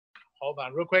hold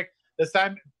on real quick. The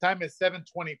time is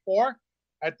 7:24.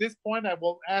 At this point, I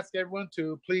will ask everyone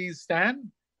to please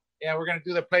stand. And we're going to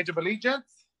do the Pledge of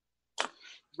Allegiance.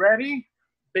 Ready?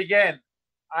 Begin.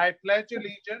 I pledge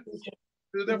allegiance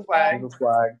to the flag of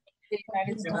the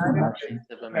United States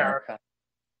of America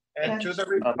and to the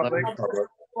republic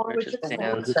which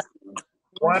stands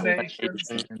one nation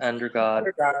under God,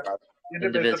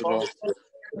 indivisible, with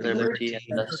liberty and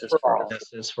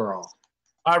justice for all.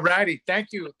 All righty. Thank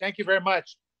you. Thank you very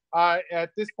much.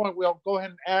 At this point, we'll go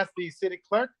ahead and ask the city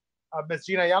clerk, Ms.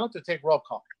 Gina Ayala, to take roll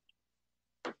call.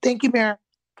 Thank you, Mayor.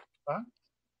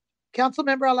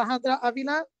 Councilmember Alejandra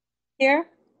Avila. Here.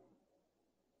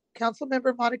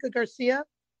 Councilmember Monica Garcia.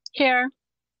 Here.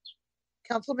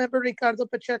 Councilmember Ricardo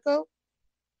Pacheco.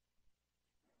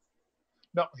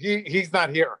 No, he's not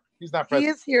here. He's not present.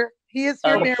 He is here. He is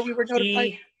here, Mayor. We were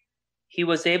notified. He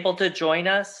was able to join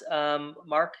us.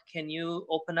 Mark, can you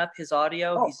open up his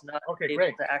audio? He's not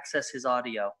able to access his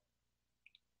audio.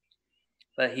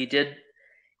 But he did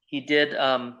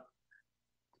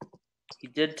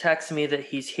text me that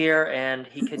he's here and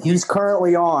he can. He's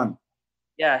currently on.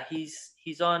 Yeah,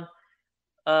 he's on.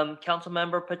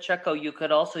 Councilmember Pacheco, you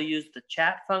could also use the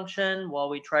chat function while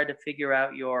we try to figure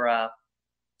out your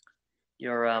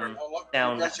sound.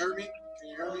 Can you guys hear me? Can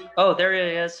you hear me? Oh, there he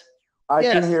is. I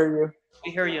can hear you.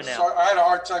 We hear you now. Sorry, I had a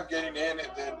hard time getting in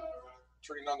and then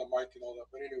turning on the mic and all that.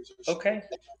 But anyways, okay.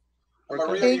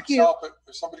 Maria needs help.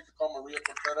 If somebody could call Maria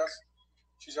Contreras,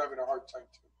 she's having a hard time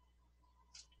too.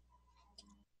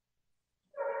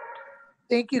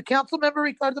 Thank you. Councilmember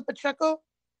Ricardo Pacheco.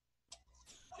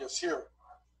 Yes, here.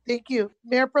 Thank you.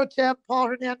 Mayor Pro Tem Paul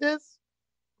Hernandez.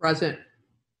 Present.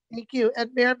 Thank you.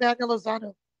 And Mayor Manuel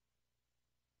Lozano.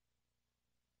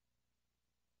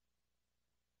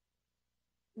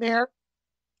 Mayor.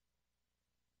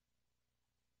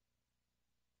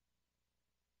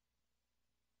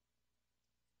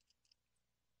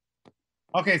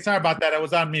 Okay, sorry about that. I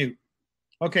was on mute.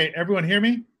 Okay, everyone hear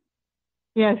me?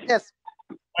 Yes. Yes.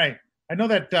 All right. I know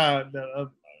that,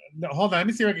 hold on. Let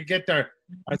me see if I can get our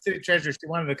city treasurer. She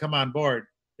wanted to come on board.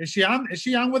 Is she on? Is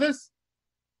she on with us?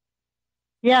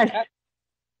 Yes.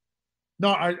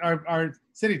 No, our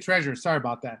city treasurer. Sorry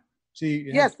about that.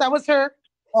 Yes, that was her.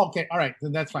 Okay. All right.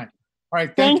 Then that's fine. All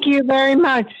right. Thank you very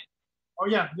much. Oh,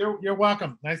 yeah. You're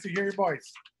welcome. Nice to hear your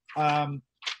voice. All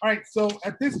right. So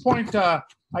at this point,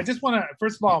 I just want to,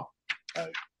 first of all, of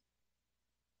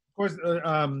course,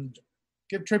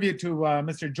 give tribute to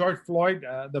Mr. George Floyd,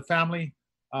 the family,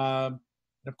 and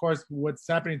of course, what's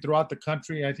happening throughout the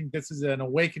country. I think this is an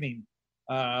awakening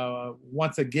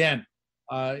once again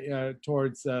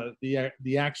towards the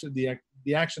action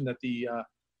that the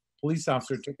police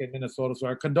officer took in Minnesota. So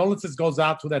our condolences goes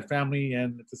out to that family,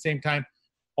 and at the same time,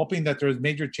 hoping that there's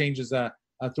major changes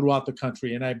throughout the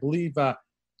country. And I believe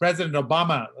President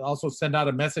Obama also sent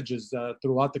out messages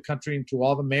throughout the country and to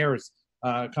all the mayors,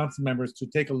 council members, to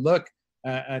take a look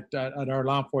at our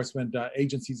law enforcement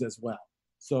agencies as well.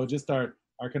 So just our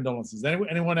condolences.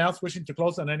 Anyone else wishing to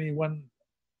close on anyone?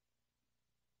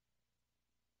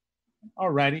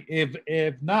 All righty.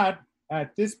 If not,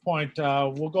 at this point,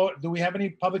 we'll go. Do we have any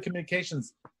public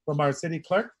communications from our city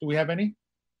clerk? Do we have any?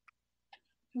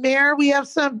 Mayor, we have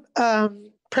some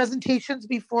presentations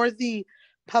before the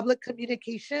public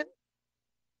communication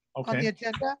on the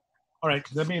agenda. All right,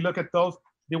 let me look at those.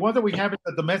 The one that we have is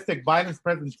the domestic violence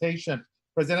presentation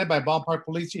presented by Ballpark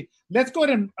Police Chief. Let's go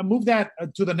ahead and move that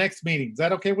to the next meeting. Is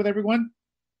that okay with everyone?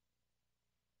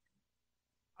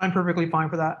 I'm perfectly fine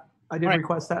for that. I did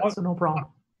request that, so no problem.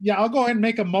 Yeah, I'll go ahead and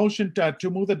make a motion to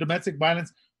move the domestic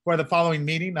violence for the following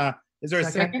meeting. Is there a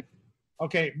second?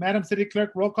 Okay, Madam City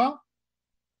Clerk, roll call.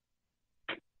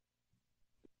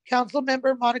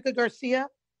 Councilmember Monica Garcia.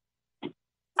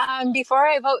 Before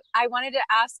I vote, I wanted to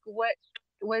ask,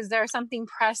 was there something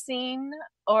pressing,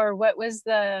 or what was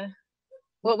the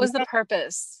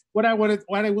purpose? What I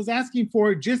was asking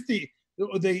for, just the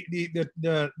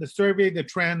survey, the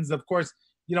trends. Of course,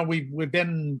 you know, we've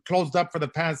been closed up for the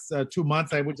past 2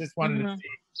 months. I would just wanted to see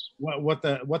what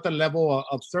the level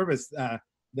of service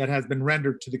that has been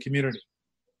rendered to the community.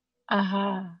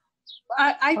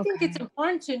 I think it's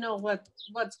important to know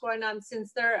what's going on,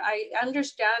 since I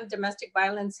understand domestic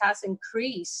violence has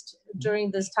increased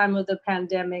during this time of the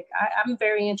pandemic. I'm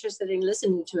very interested in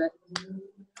listening to it.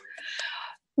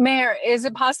 Mayor, is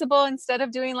it possible, instead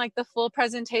of doing like the full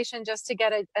presentation, just to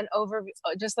get an overview,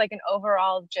 just like an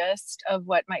overall gist of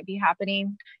what might be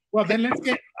happening? Well, then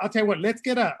I'll tell you what, let's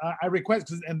get a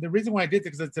request, and the reason why I did it,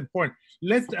 because it's important.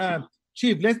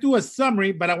 Chief, let's do a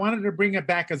summary, but I wanted to bring it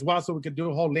back as well so we could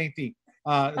do a whole lengthy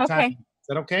time. Is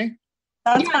that okay?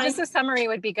 Yeah, just a summary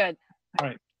would be good. All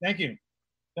right. Thank you.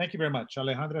 Thank you very much,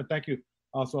 Alejandra. Thank you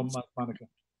also, Monica.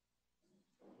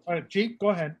 All right, Chief, go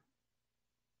ahead.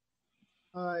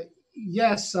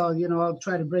 Yes, I'll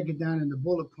try to break it down into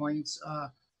bullet points.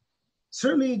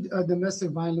 Certainly, domestic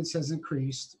violence has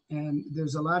increased, and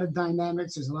there's a lot of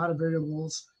dynamics. There's a lot of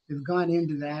variables that have gone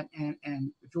into that.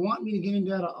 And if you want me to get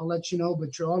into that, I'll let you know,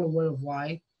 but you're all aware of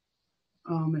why.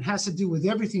 It has to do with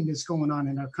everything that's going on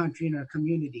in our country and our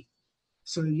community.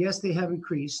 So yes, they have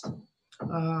increased.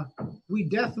 We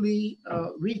definitely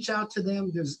reach out to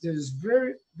them. There's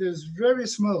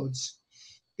various modes.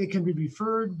 They can be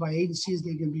referred by agencies.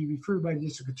 They can be referred by the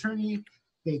district attorney.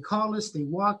 They call us, they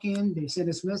walk in, they send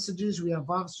us messages. We have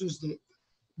officers that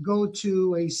go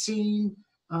to a scene,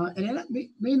 and it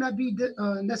may not be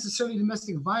necessarily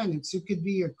domestic violence. It could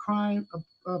be a crime,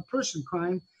 a person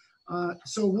crime.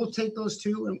 So we'll take those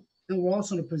two, and we're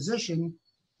also in a position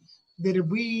that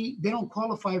if they don't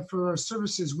qualify for our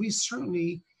services, we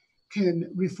certainly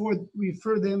can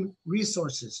refer them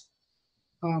resources.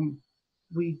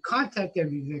 We contact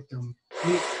every victim.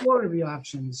 We explore every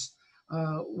options.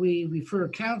 We refer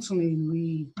counseling.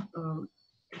 We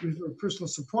refer personal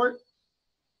support.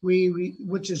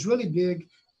 Which is really big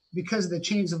because of the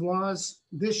change of laws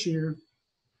this year.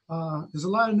 There's a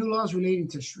lot of new laws relating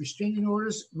to restraining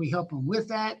orders. We help them with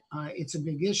that. It's a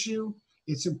big issue.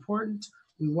 It's important.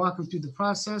 We walk them through the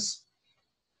process.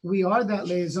 We are that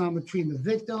liaison between the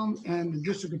victim and the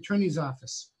district attorney's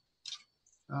office.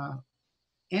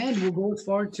 And we'll go as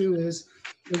far to is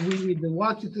if we need to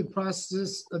walk you through the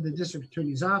process of the district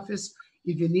attorney's office.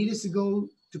 If you need us to go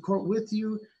to court with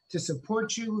you, to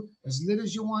support you as little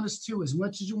as you want us to, as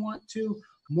much as you want to,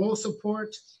 moral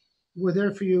support, we're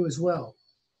there for you as well.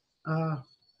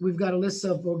 We've got a list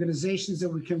of organizations that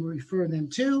we can refer them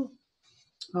to.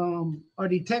 Our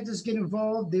detectives get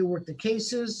involved. They work the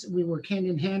cases. We work hand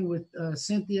in hand with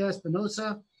Cynthia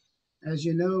Espinosa. As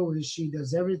you know, she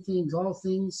does everything, all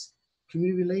things,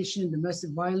 community relation,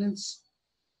 domestic violence.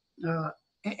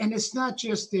 And it's not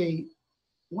just a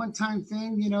one-time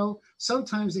thing,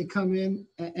 sometimes they come in,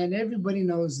 and everybody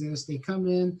knows this. They come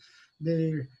in,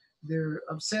 they're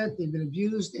upset, they've been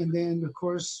abused, and then, of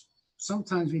course,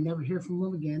 sometimes we never hear from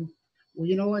them again. Well,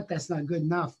 you know what? That's not good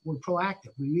enough. We're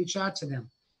proactive. We reach out to them.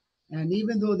 And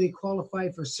even though they qualify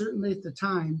for a certain length of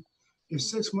time, if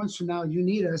 6 months from now you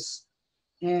need us,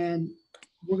 and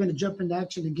we're going to jump into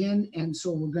action again, and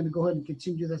so we're going to go ahead and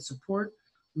continue that support,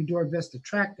 we do our best to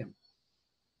track them.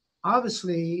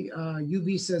 Obviously, U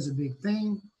visa is a big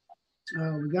thing.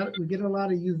 We get a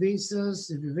lot of U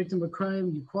visas. If you're a victim of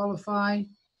crime, you qualify.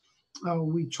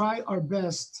 We try our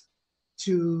best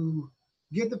to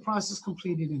get the process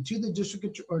completed and to the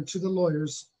district or to the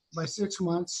lawyers by 6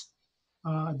 months.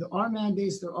 There are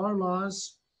mandates, there are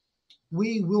laws.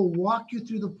 We will walk you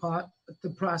through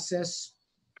the process,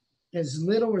 as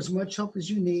little or as much help as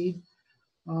you need.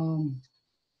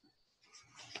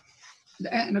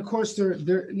 And of course, they're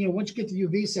once you get the U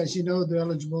visa, as you know, they're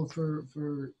eligible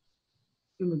for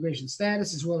immigration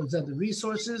status as well as other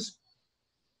resources.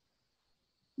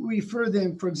 We refer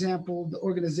them, for example, the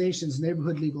organizations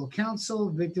Neighborhood Legal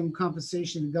Counsel, Victim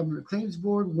Compensation and Government Claims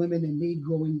Board, Women in Need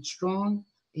Growing Strong,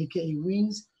 aka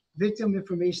WINGS, Victim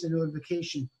Information and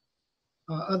Notification,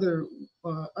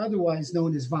 otherwise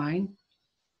known as VINE,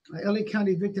 LA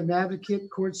County Victim Advocate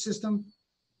Court System,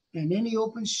 and any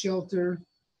open shelter,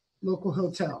 local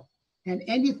hotel, and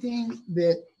anything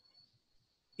that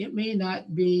it may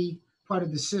not be part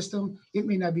of the system, it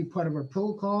may not be part of our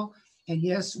protocol. And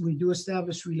yes, we do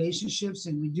establish relationships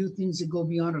and we do things that go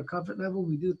beyond our comfort level.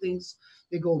 We do things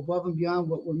that go above and beyond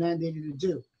what we're mandated to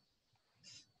do.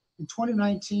 In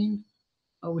 2019,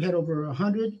 we had over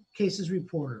 100 cases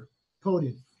reported,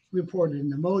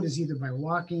 and the mode is either by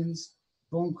walk-ins,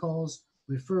 phone calls,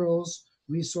 referrals,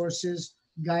 resources,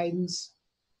 guidance.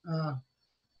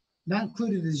 Not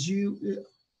included is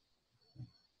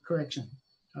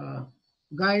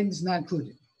guidance not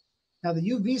included. Now the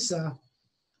U visa,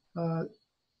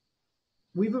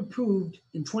 we've approved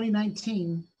in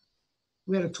 2019,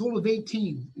 we had a total of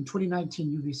 18 in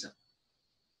 2019 U visa.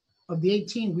 Of the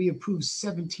 18, we approved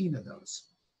 17 of those.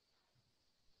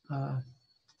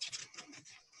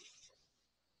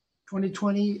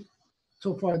 2020,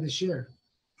 so far this year.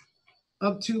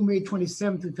 Up to May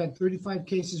 27th, we've had 35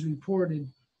 cases reported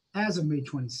as of May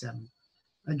 27th.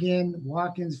 Again,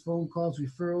 walk-ins, phone calls,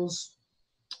 referrals,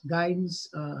 guidance.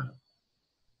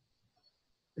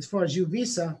 As far as U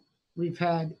visa, we've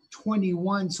had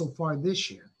 21 so far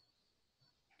this year.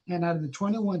 And out of the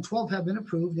 21, 12 have been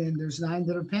approved and there's 9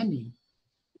 that are pending.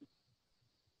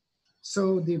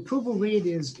 So the approval rate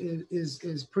is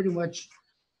pretty much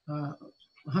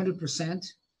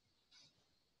 100%.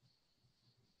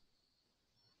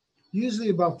 Usually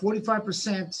about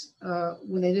 45%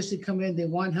 when they initially come in, they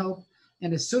want help.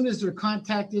 And as soon as they're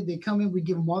contacted, they come in, we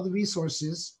give them all the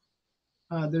resources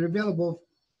that are available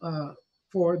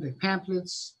for the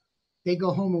pamphlets. They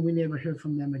go home and we never hear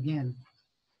from them again.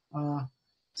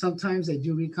 Sometimes they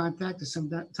do recontact,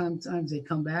 and sometimes they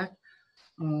come back.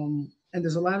 And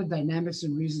there's a lot of dynamics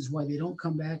and reasons why they don't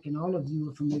come back, and all of you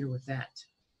are familiar with that.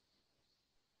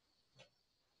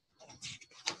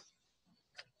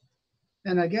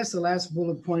 And I guess the last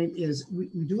bullet point is we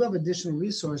do have additional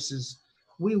resources.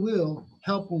 We will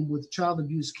help them with child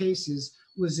abuse cases,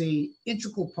 was a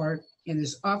integral part and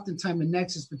is oftentimes a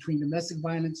nexus between domestic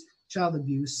violence, child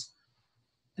abuse,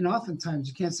 and oftentimes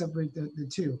you can't separate the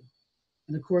two.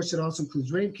 And of course, it also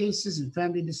includes rape cases and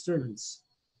family disturbance.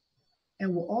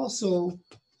 And we'll also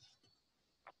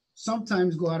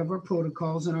sometimes go out of our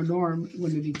protocols and our norm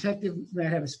when the detective might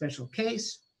have a special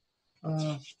case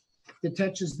that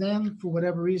touches them for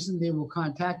whatever reason, they will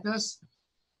contact us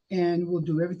and we'll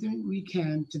do everything we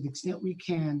can to the extent we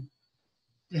can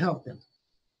to help them.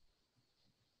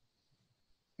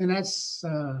 And that's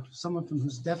someone from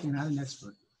who's definitely not an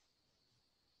expert.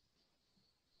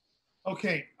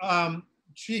 Okay,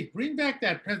 Chief, bring back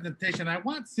that presentation. I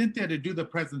want Cynthia to do the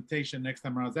presentation next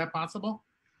time around. Is that possible?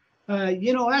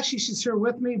 You know, actually, she's here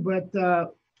with me, but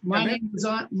my name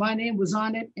was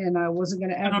on it, and I wasn't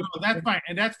going to add. No, that's fine,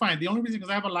 and that's fine. The only reason,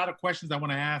 because I have a lot of questions I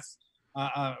want to ask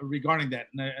regarding that,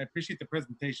 and I appreciate the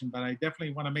presentation, but I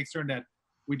definitely want to make certain that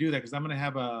we do that, because I'm going to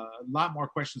have a lot more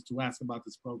questions to ask about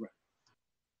this program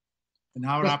and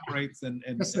how it operates and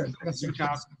reach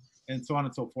out and so on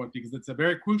and so forth, because it's a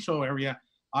very crucial area.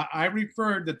 I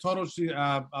referred the total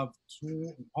of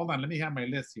hold on, let me have my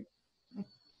list here.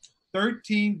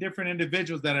 13 different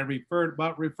individuals that I referred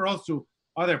about referrals to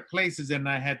other places, and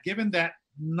I had given that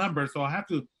number, so I have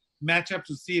to match up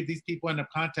to see if these people end up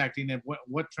contacting and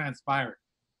what transpired.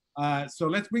 So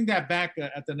let's bring that back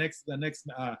at the next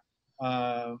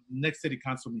city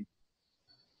council meeting.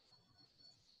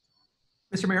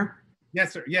 Mr. Mayor?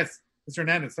 Yes, sir. Yes, Mr.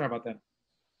 Hernandez. Sorry about that.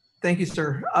 Thank you,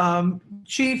 sir.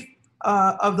 Chief,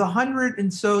 of the 100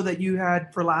 and so that you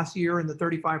had for last year and the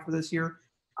 35 for this year,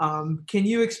 can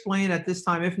you explain at this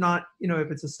time, if not, you know, if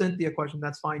it's a Cynthia question,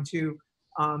 that's fine too.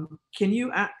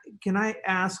 Can I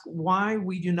ask why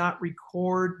we do not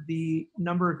record the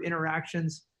number of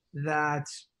interactions that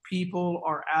people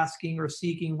are asking or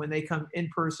seeking when they come in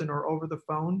person or over the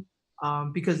phone?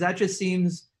 Because that just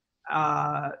seems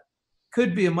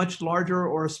could be a much larger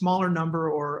or a smaller number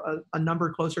or a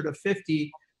number closer to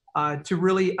 50 to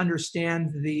really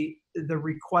understand the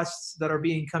requests that are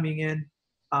coming in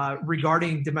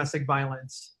regarding domestic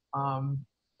violence.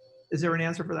 Is there an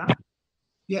answer for that?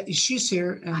 Yeah, she's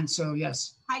here, and so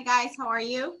yes. Hi guys, how are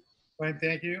you? Fine,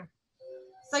 thank you.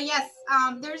 So yes,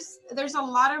 there's a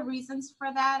lot of reasons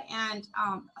for that, and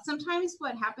sometimes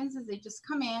what happens is they just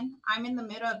come in. I'm in the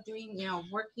middle of doing,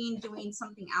 working, doing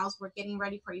something else. We're getting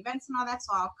ready for events and all that,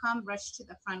 so I'll come rush to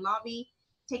the front lobby,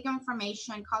 take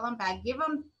information, call them back, give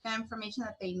them the information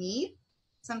that they need.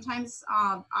 Sometimes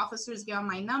officers give them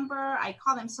my number. I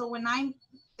call them. So when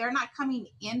they're not coming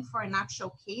in for an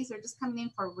actual case, they're just coming in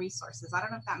for resources. I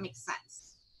don't know if that makes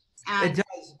sense. It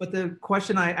does, but the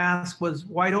question I asked was,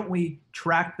 why don't we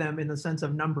track them in the sense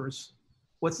of numbers?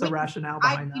 What's the rationale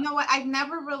behind that? You know what? I've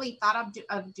never really thought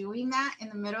of doing that in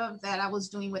the middle of that I was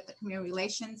doing with the community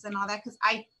relations and all that, because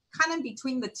I kind of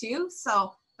between the two.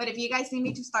 So, but if you guys need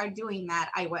me to start doing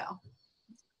that, I will.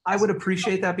 I would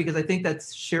appreciate that, because I think that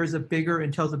shares a bigger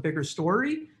and tells a bigger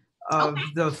story of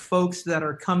the folks that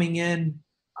are coming in,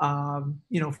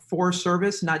 for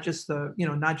service, not just the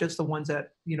ones that,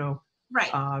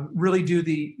 right. Really do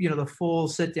the full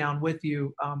sit down with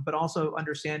you, but also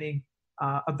understanding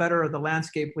a better of the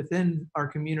landscape within our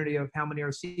community of how many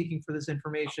are seeking for this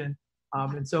information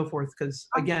and so forth. Because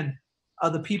again,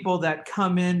 the people that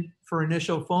come in for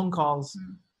initial phone calls,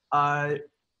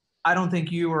 I don't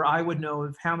think you or I would know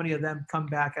of how many of them come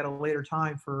back at a later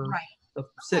time for the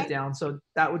sit down. So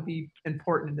that would be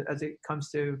important as it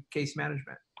comes to case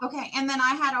management. Okay, and then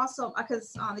I had also,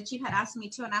 because the chief had asked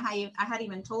me too, and I had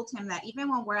even told him that even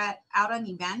when we're out on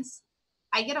events,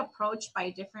 I get approached by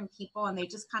different people and they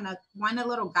just kind of want a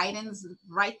little guidance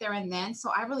right there and then. So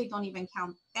I really don't even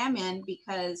count them in,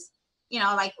 because,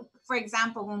 like, for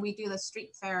example, when we do the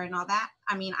street fair and all that,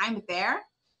 I mean, I'm there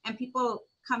and people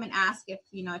come and ask if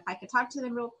I could talk to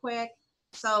them real quick.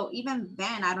 So even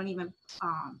then, I don't even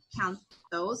count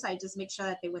those. I just make sure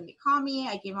that when they call me,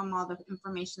 I give them all the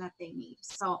information that they need.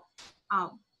 So, I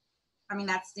mean,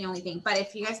 that's the only thing. But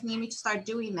if you guys need me to start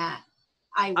doing that,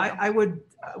 I will. I would.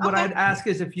 What I'd ask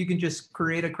is if you can just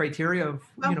create a criteria of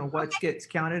what gets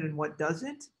counted and what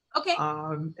doesn't. Okay.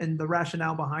 And the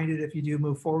rationale behind it, if you do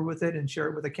move forward with it, and share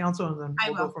it with the council, and then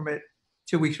we'll go from it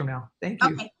 2 weeks from now. Thank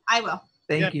you. Okay, I will.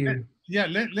 Thank you.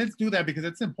 Let's do that, because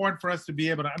it's important for us to be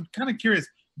able to. I'm kind of curious.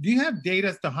 Do you have data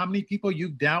as to how many people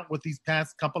you've dealt with these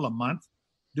past couple of months?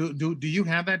 Do you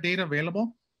have that data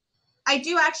available? I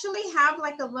do actually have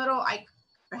like a little. I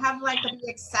have like the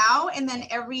Excel, and then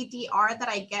every DR that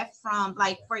I get from,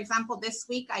 like, for example, this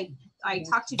week I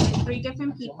talked to 3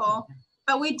 different people,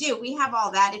 but we have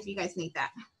all that if you guys need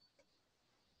that.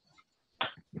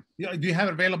 Do you have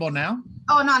it available now?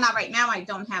 Oh, no, not right now. I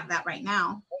don't have that right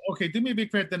now. Okay, do me a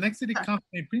big favor. The next city council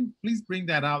meeting, please bring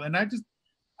that out. And I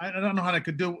don't know how I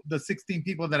could do the 16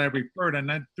 people that I referred, and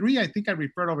then 3 I think I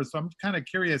referred over. So I'm kind of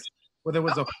curious whether it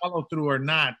was a follow through or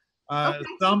not.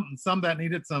 Some that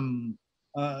needed some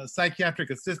psychiatric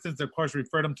assistance, of course,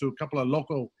 referred them to a couple of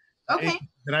local agents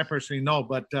that I personally know.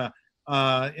 But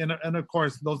and of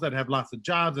course, those that have lots of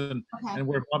jobs and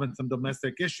we're involved in some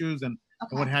domestic issues and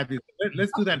what have you.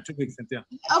 Let's do that in 2 weeks, Cynthia.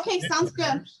 Okay, sounds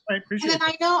good. I appreciate it. And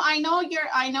then I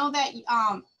know that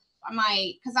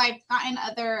because I've gotten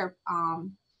other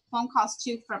phone calls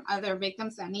too from other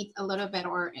victims that need a little bit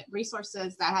or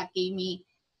resources that have gave me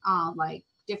like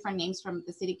different names from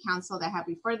the city council that have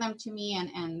referred them to me,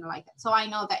 and like, so I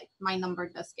know that my number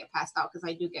does get passed out because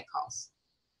I do get calls.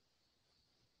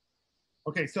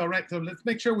 Okay, so let's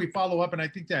make sure we follow up, and I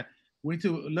think that we need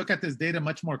to look at this data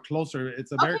much more closer.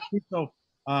 It's a very crucial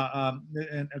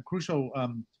and a crucial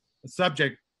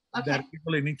subject that we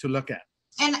really need to look at.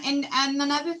 And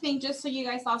another thing, just so you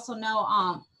guys also know,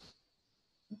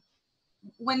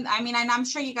 and I'm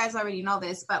sure you guys already know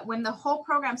this, but when the whole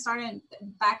program started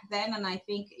back then, and I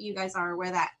think you guys are aware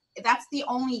that that's the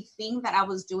only thing that I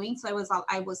was doing. So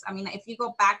if you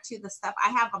go back to the stuff, I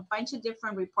have a bunch of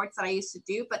different reports that I used to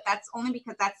do, but that's only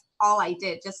because that's all I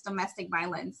did, just domestic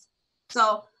violence.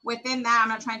 So within that, I'm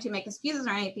not trying to make excuses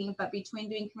or anything, but between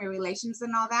doing community relations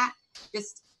and all that,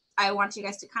 I want you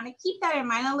guys to kind of keep that in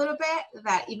mind a little bit,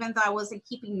 that even though I wasn't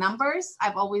keeping numbers,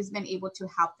 I've always been able to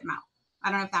help them out. I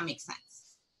don't know if that makes sense.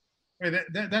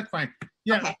 That's fine.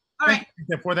 Yeah. Okay. All right.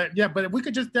 For that. Yeah, but if we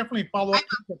could just definitely follow up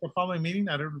at the following meeting,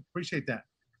 I'd appreciate that.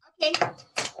 Okay.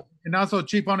 And also,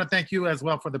 Chief, I want to thank you as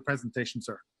well for the presentation,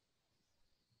 sir.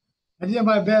 I did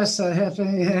my best,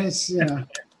 It's,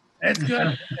 It's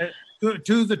good.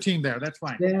 To the team there. That's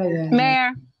fine. Yeah.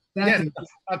 Mayor. Yes,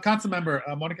 Councilmember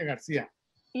Monica Garcia.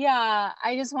 Yeah,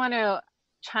 I just want to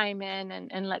chime in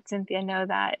and let Cynthia know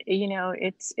that,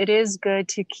 it is good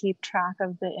to keep track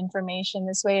of the information.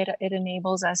 This way it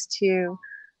enables us to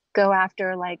go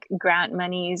after like grant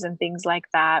monies and things like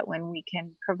that when we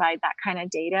can provide that kind of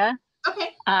data.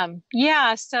 Okay.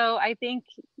 So I think,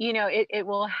 it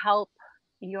will help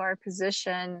your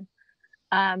position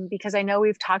because I know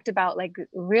we've talked about, like,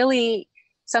 really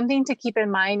something to keep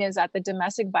in mind is that the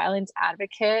domestic violence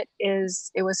advocate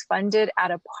it was funded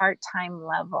at a part-time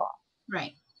level.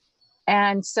 Right.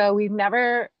 And so we've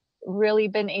never really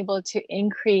been able to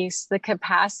increase the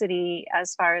capacity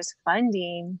as far as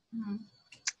funding.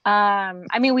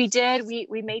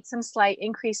 We made some slight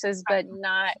increases, but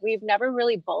we've never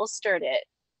really bolstered it.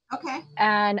 Okay.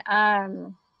 And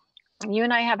you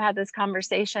and I have had this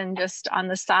conversation just on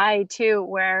the side too,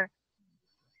 where,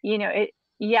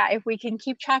 if we can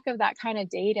keep track of that kind of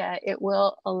data, it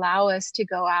will allow us to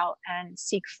go out and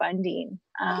seek funding.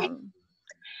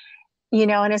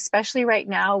 And especially right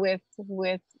now with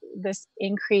this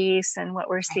increase and what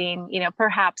we're seeing,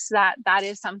 perhaps that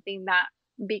is something that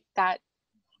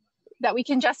we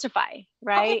can justify,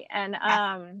 right? Okay. And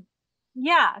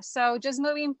so just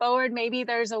moving forward, maybe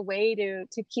there's a way to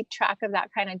keep track of that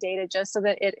kind of data, just so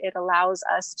that it allows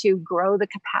us to grow the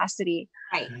capacity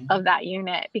of that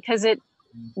unit, because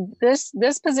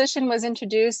this position was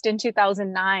introduced in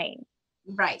 2009.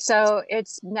 Right. So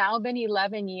it's now been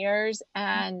 11 years,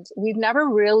 and we've never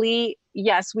really,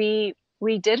 yes, we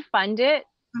did fund it,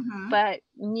 but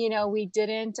we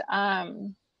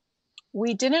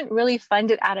didn't really fund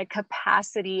it at a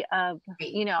capacity of,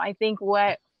 I think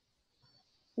what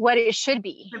it should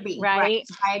be, right?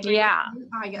 I agree. Yeah.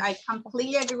 I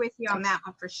completely agree with you on that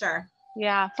one for sure.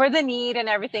 Yeah, for the need and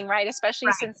everything, right?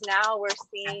 Especially since now we're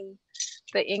seeing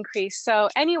the increase. So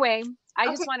anyway, I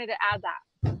just wanted to add that.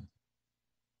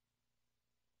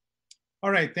 All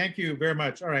right, thank you very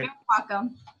much. All right. You're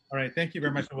welcome. All right, thank you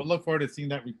very much. We'll look forward to seeing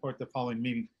that report the following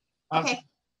meeting. Okay.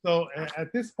 So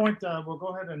at this point, we'll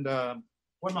go ahead and,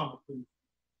 one moment, please.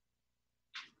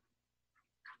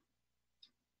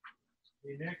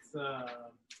 The next,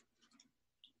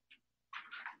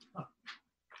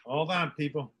 hold on,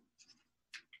 people.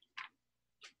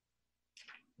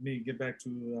 let me get back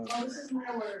to. This is where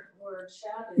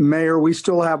Chad is. Mayor, we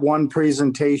still have one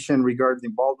presentation regarding the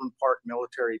Baldwin Park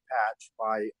military patch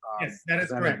by. Yes, that is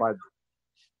presented correct.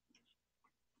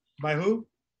 By who?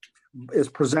 Is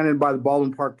presented by the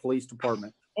Baldwin Park Police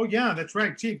Department. Oh yeah, that's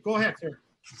right. Chief, go ahead, sir.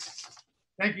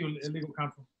 Thank you, legal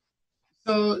counsel.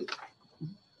 So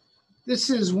this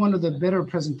is one of the better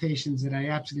presentations that I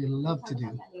absolutely love to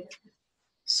do.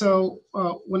 So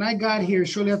when I got here,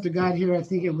 shortly after I got here, I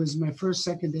think it was my first,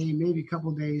 second day, maybe a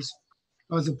couple of days,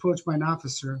 I was approached by an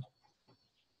officer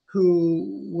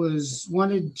who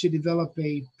wanted to develop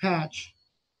a patch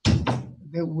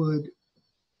that would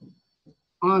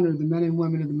honor the men and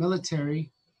women of the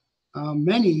military.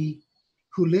 Many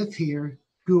who live here,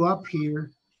 grew up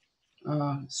here,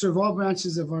 serve all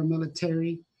branches of our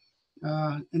military,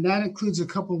 and that includes a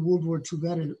couple of World War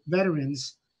II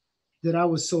veterans that I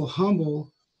was so humble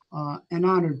and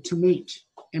honored to meet,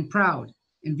 and proud,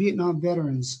 and Vietnam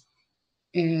veterans,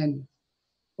 and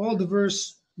all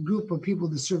diverse group of people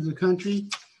that serve the country.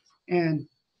 And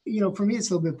you know, for me, it's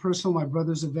a little bit personal. My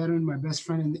brother's a veteran. My best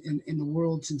friend in the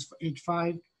world since age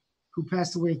 5, who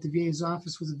passed away at the VA's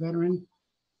office, was a veteran.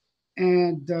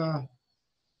 And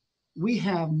we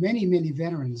have many, many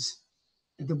veterans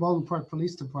at the Baldwin Park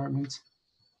Police Department,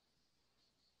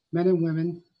 men and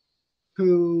women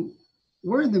who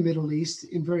were in the Middle East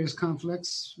in various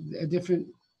conflicts, different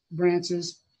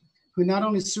branches, who not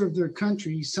only served their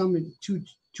country, some in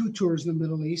two tours in the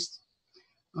Middle East,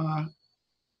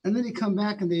 and then they come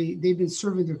back and they've been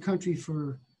serving their country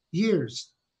for years.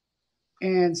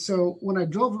 And so when I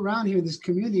drove around here in this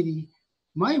community,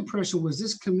 my impression was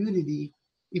this community,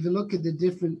 if you look at the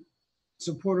different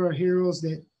support our heroes,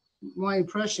 that my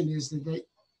impression is that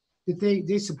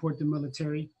they support the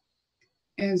military.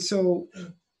 And so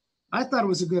I thought it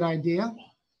was a good idea.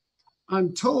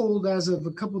 I'm told as of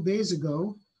a couple of days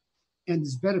ago, and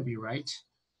this better be right,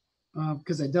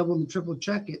 because I double and triple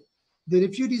check it, that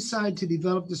if you decide to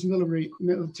develop this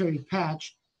military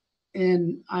patch,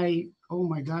 and oh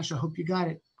my gosh, I hope you got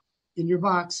it in your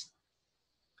box.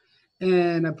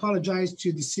 And I apologize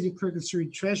to the city clerk and city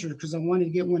treasurer because I wanted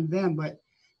to get one of them, but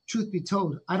truth be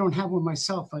told, I don't have one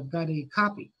myself. I've got a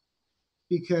copy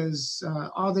because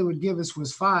all they would give us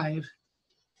was 5.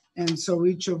 And so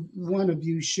each of one of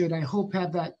you should, I hope,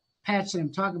 have that patch that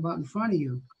I'm talking about in front of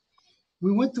you.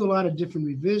 We went through a lot of different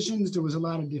revisions. There was a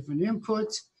lot of different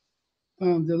inputs.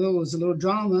 There was a little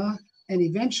drama. And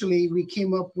eventually we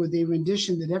came up with a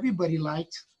rendition that everybody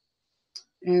liked.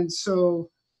 And so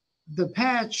the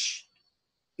patch,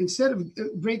 instead of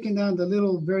breaking down the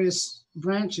little various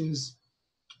branches,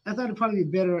 I thought it'd probably be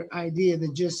a better idea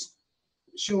to just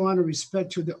show honor,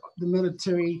 respect to the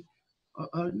military,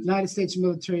 United States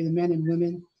military, the men and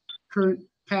women, current,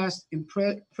 past, and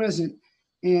present.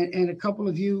 And a couple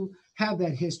of you have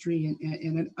that history,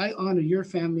 and I honor your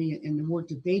family and the work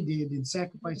that they did and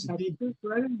sacrifice that they did.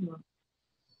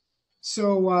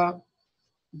 So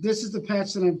this is the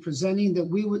patch that I'm presenting that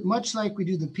we would, much like we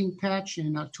do the pink patch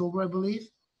in October, I believe.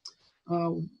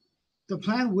 The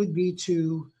plan would be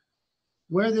to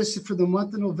wear this for the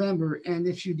month of November. And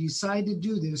if you decide to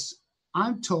do this,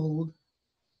 I'm told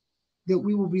that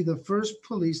we will be the first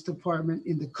police department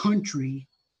in the country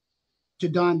to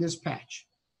don this patch.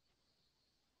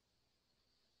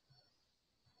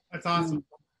 That's awesome.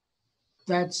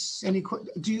 That's any,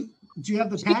 do you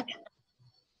have the patch?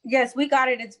 Yes, we got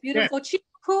it. It's beautiful. Yeah. Chief,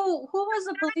 who was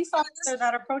the police officer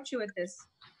that approached you with this?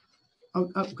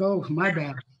 Oh, my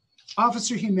bad.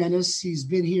 Officer Jimenez. He's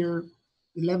been here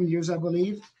 11 years, I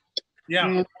believe. Yeah.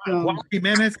 And,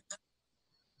 Jimenez.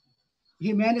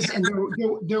 Jimenez, and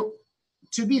there,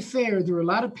 to be fair, there were a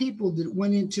lot of people that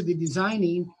went into the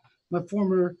designing. My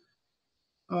former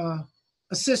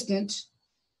assistant,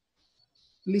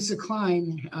 Lisa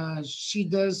Klein, she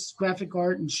does graphic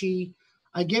art, and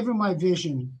I gave her my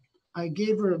vision. I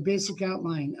gave her a basic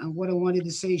outline on what I wanted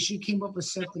to say. She came up with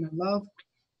something I love.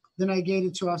 Then I gave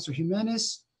it to Officer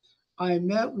Jimenez. I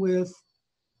met with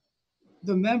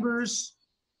the members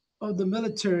of the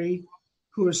military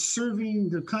who are serving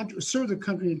their country, serve the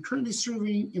country, and currently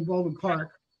serving in Baldwin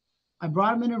Park. I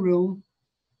brought them in a room.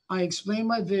 I explained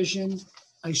my vision.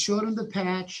 I showed them the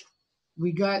patch.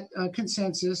 We got a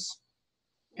consensus.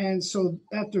 And so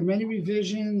after many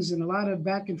revisions and a lot of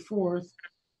back and forth,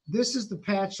 this is the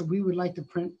patch that we would like to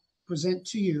present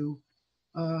to you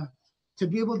to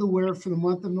be able to wear for the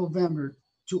month of November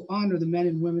to honor the men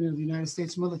and women of the United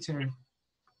States military.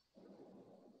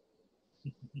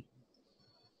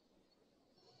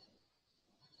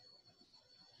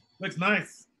 Looks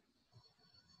nice.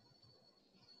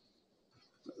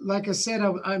 Like I said,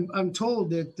 I'm told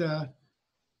that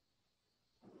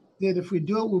that if we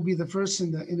do it, we'll be the first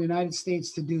in the United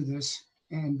States to do this.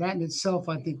 And that in itself,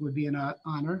 I think, would be an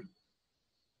honor.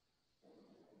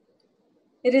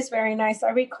 It is very nice. I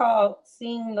recall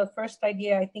seeing the first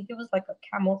idea. I think it was like a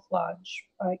camouflage.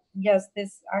 But yes,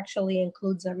 this actually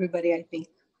includes everybody, I think.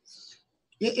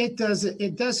 It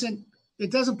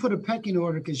doesn't put a pecking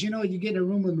order, because, you know, you get in a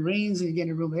room with Marines and you get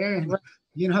in a room with air, and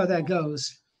you know how that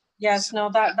goes. Yes,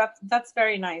 no, that's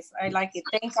very nice. I like it.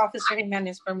 Thank Officer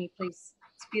Jimenez for me, please.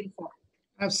 It's beautiful.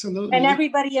 Absolutely. And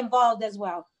everybody involved as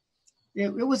well.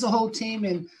 It was a whole team,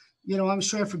 and, you know, I'm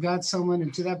sure I forgot someone,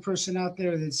 and to that person out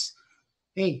there that's,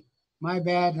 hey, my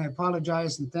bad, and I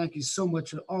apologize, and thank you so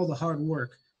much for all the hard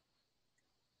work.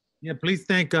 Yeah, please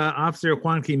thank Officer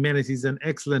Juan Jimenez. He's an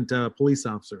excellent police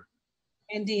officer.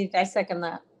 Indeed, I second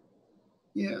that.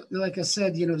 Yeah, like I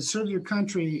said, you know, to serve your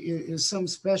country is something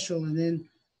special. And then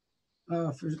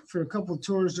for a couple of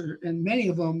tours, and many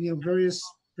of them, you know, various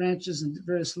branches and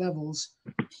various levels,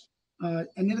 and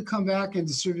then to come back and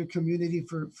to serve your community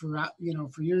for you know,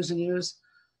 for years and years.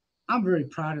 I'm very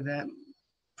proud of that,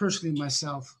 personally,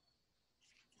 myself.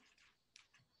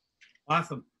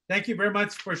 Awesome. Thank you very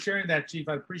much for sharing that, Chief.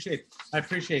 I appreciate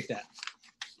that.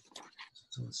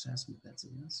 So let's ask me if that's a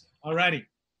yes. All righty.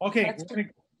 Okay,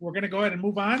 we're gonna go ahead and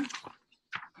move on.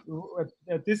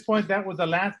 At this point, that was the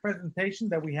last presentation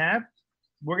that we have.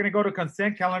 We're gonna go to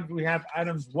consent calendar. We have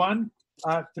items 1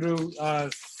 through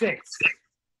 6.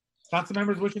 Council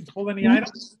members wishing to pull any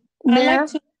items? I'd like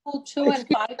to pull 2 and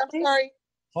 5, please. Sorry.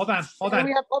 Hold on.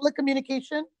 We have public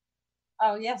communication.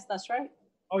 Oh, yes, that's right.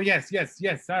 Oh, yes.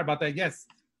 Sorry about that. Yes.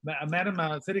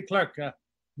 Madam City Clerk,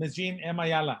 Ms. Jean M.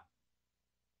 Ayala.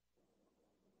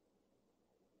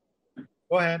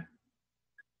 Go ahead.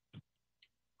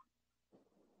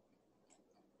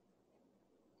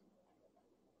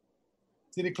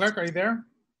 City Clerk, are you there?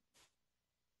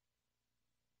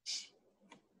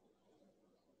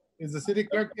 Is the City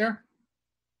Clerk there?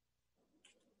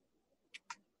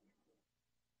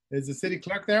 Is the City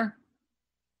Clerk there?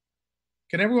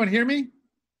 Can everyone hear me?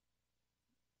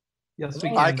 Yes, we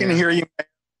can. I can hear you.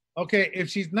 Okay, if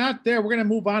she's not there, we're gonna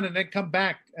move on and then come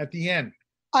back at the end.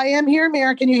 I am here,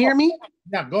 Mayor. Can you hear me?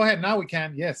 Yeah, go ahead. Now we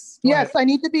can. Yes. Yes, I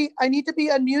need to be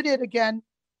unmuted again.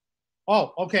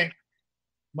 Oh, okay.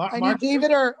 I need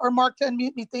David or Mark to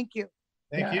unmute me. Thank you.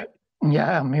 Thank you.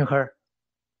 Yeah, mute her.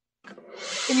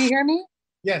 Can you hear me?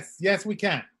 Yes, we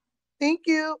can. Thank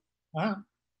you. Uh-huh.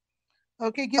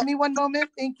 Okay, give me one moment.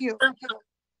 Thank you.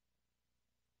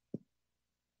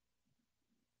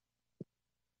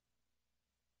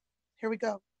 Here we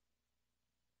go.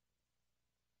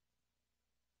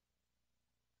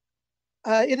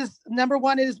 It is number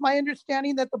 1. It is my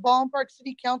understanding that the Baldwin Park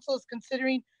City Council is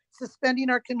considering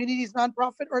suspending our community's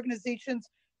nonprofit organizations'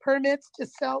 permits to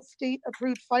sell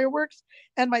state-approved fireworks,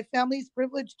 and my family's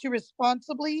privilege to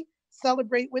responsibly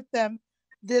celebrate with them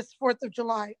this 4th of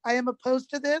July. I am opposed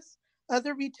to this.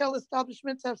 Other retail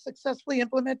establishments have successfully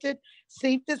implemented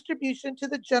safe distribution to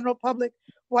the general public.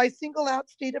 Why single out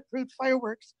state-approved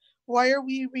fireworks? Why are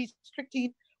we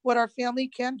restricting what our family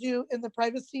can do in the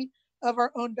privacy of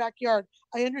our own backyard?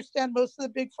 I understand most of the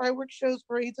big fireworks shows,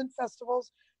 parades, and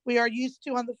festivals we are used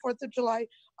to on the 4th of July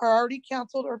are already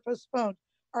canceled or postponed.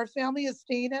 Our family is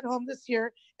staying at home this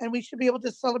year, and we should be able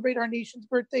to celebrate our nation's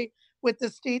birthday with the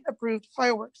state-approved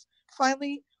fireworks.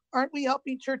 Finally, aren't we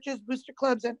helping churches, booster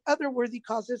clubs, and other worthy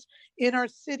causes in our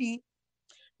city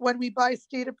when we buy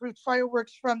state-approved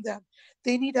fireworks from them?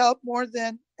 They need help more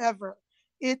than ever.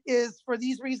 It is for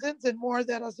these reasons and more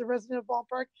that, as a resident of Baldwin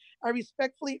Park, I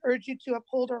respectfully urge you to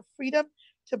uphold our freedom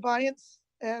to buy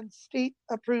and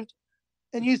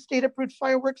use state-approved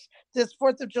fireworks this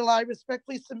 4th of July.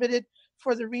 Respectfully submitted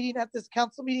for the reading at this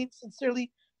council meeting.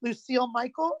 Sincerely, Lucille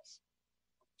Michaels.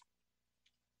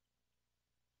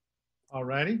 All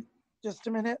righty. Just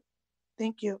a minute.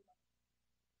 Thank you.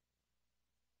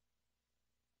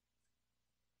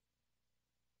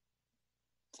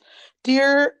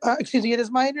 Dear, it is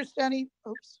my understanding,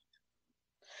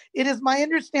 It is my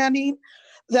understanding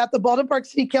that the Baldwin Park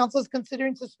City Council is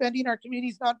considering suspending our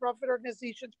community's nonprofit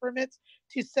organizations' permits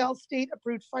to sell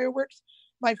state-approved fireworks.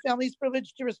 My family's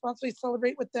privilege to responsibly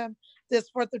celebrate with them this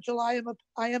 4th of July.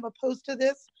 I am opposed to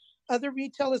this. Other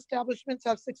retail establishments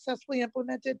have successfully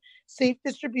implemented safe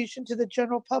distribution to the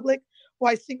general public.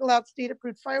 Why single out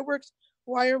state-approved fireworks?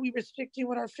 Why are we restricting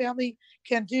what our family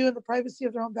can do in the privacy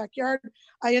of their own backyard?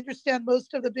 I understand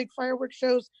most of the big fireworks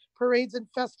shows, parades, and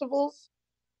festivals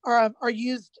are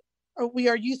used we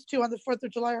are used to on the 4th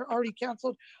of July are already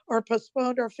canceled or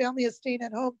postponed. Our family is staying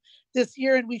at home this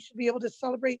year, and we should be able to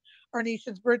celebrate our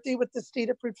nation's birthday with the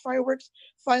state-approved fireworks.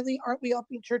 Finally, aren't we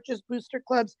helping churches, booster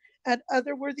clubs, and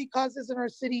other worthy causes in our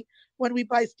city when we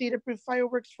buy state-approved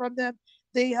fireworks from them?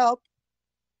 They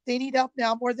need help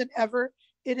now more than ever.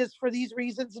 It is for these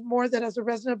reasons and more that as a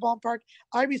resident of Baldwin Park,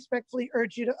 I respectfully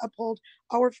urge you to uphold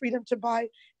our freedom to buy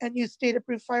and use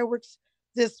state-approved fireworks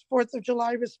this 4th of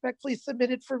July. Respectfully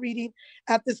submitted for reading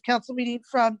at this council meeting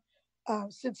from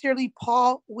sincerely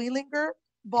Paul Wheelinger,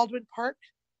 Baldwin Park,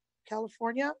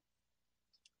 California.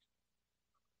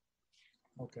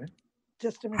 Okay.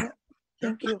 Just a minute.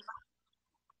 Thank you.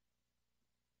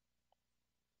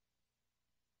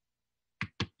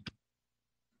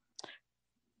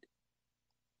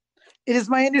 It is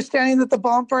my understanding that the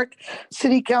Baldwin Park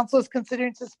City Council is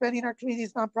considering suspending our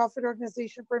community's nonprofit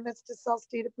organization permits to sell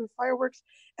state-approved fireworks,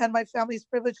 and my family is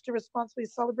privileged to responsibly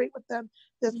celebrate with them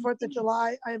this 4th of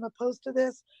July. I am opposed to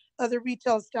this. Other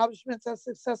retail establishments have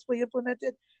successfully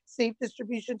implemented safe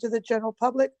distribution to the general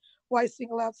public. Why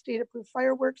single out state-approved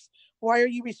fireworks? Why are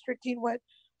you restricting what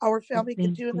our family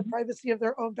can do in the privacy of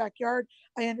their own backyard?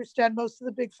 I understand most of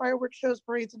the big fireworks shows,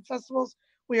 parades, and festivals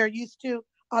we are used to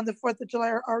on the 4th of July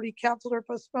are already canceled or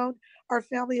postponed. Our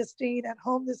family is staying at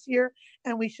home this year,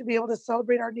 and we should be able to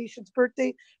celebrate our nation's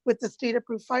birthday with the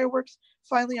state-approved fireworks.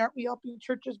 Finally, aren't we helping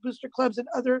churches, booster clubs, and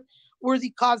other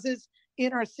worthy causes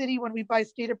in our city when we buy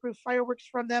state-approved fireworks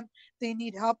from them? They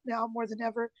need help now more than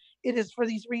ever. It is for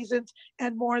these reasons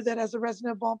and more that as a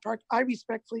resident of Baldwin Park, I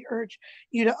respectfully urge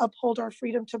you to uphold our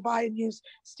freedom to buy and use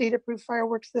state-approved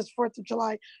fireworks this 4th of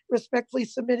July. Respectfully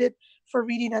submitted for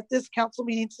reading at this council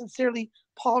meeting. Sincerely,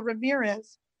 Paul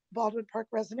Ramirez, Baldwin Park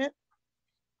resident.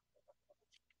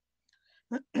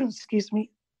 Excuse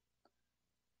me.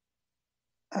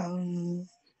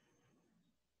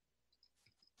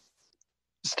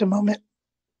 Just a moment.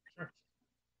 Sure.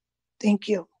 Thank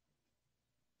you.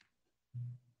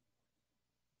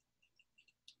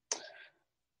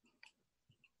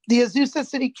 The Azusa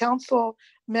City Council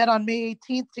met on May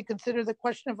 18th to consider the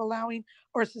question of allowing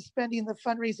or suspending the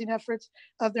fundraising efforts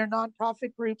of their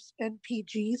nonprofit groups and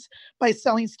PGs by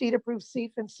selling state-approved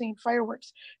safe and sane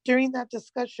fireworks. During that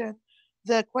discussion,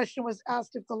 the question was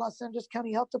asked if the Los Angeles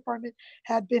County Health Department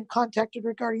had been contacted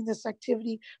regarding this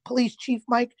activity. Police Chief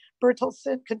Mike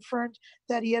Bertelsen confirmed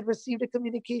that he had received a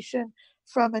communication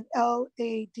from an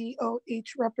LADOH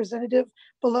representative.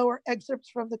 Below are excerpts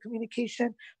from the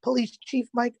communication. Police Chief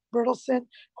Mike Bertelsen,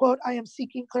 quote, I am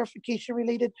seeking clarification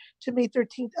related to May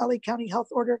 13th LA County Health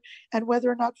Order and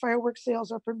whether or not fireworks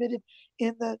sales are permitted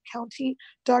in the county.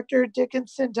 Dr.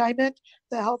 Dickinson Diamond,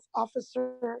 the health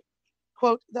officer,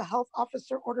 quote, the health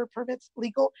officer order permits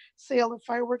legal sale of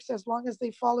fireworks as long as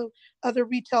they follow other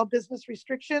retail business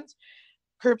restrictions,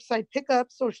 curbside pickup,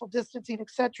 social distancing,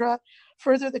 etc.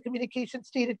 Further, the communication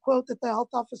stated, quote, that the health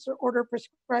officer order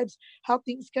prescribes how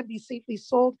things can be safely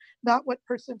sold, not what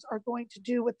persons are going to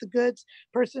do with the goods.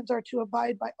 Persons are to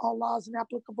abide by all laws and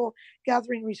applicable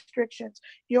gathering restrictions.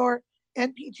 Your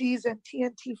NPGs and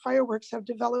TNT fireworks have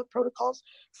developed protocols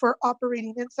for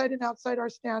operating inside and outside our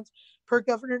stands per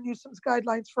Governor Newsom's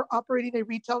guidelines for operating a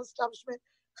retail establishment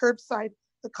curbside.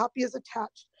 The copy is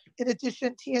attached. In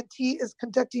addition, TNT is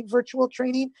conducting virtual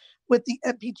training with the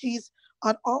NPGs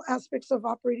on all aspects of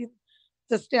operating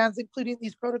the stands, including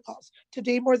these protocols.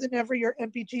 Today, more than ever, your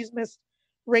NPGs must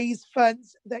raise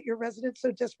funds that your residents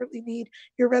so desperately need.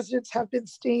 Your residents have been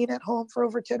staying at home for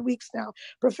over 10 weeks now.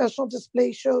 Professional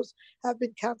display shows have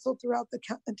been canceled throughout the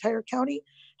entire county.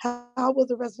 How will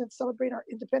the residents celebrate our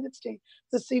Independence Day?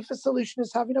 The safest solution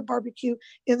is having a barbecue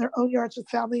in their own yards with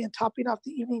family and topping off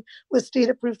the evening with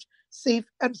state-approved safe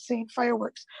and sane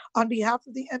fireworks. On behalf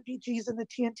of the NPGs and the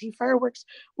TNT fireworks,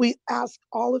 we ask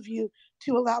all of you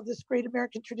to allow this great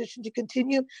American tradition to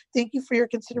continue. Thank you for your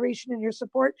consideration and your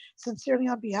support. Sincerely,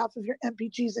 on behalf of your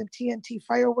NPGs and TNT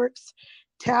fireworks,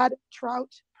 Tad Trout,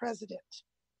 President.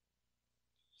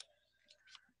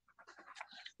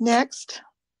 Next.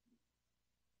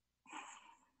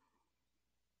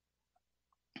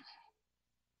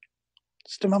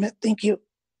 Just a moment, thank you.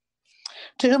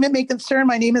 To whom it may concern,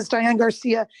 my name is Diane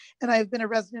Garcia, and I have been a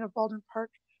resident of Baldwin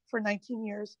Park for 19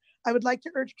 years. I would like to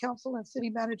urge council and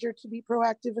city manager to be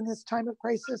proactive in this time of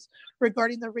crisis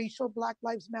regarding the racial Black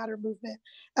Lives Matter movement.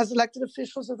 As elected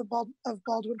officials of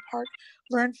Baldwin Park,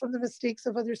 learn from the mistakes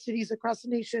of other cities across the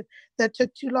nation that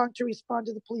took too long to respond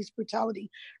to the police brutality.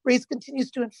 Race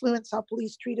continues to influence how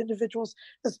police treat individuals,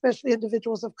 especially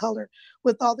individuals of color.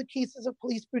 With all the cases of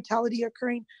police brutality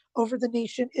occurring over the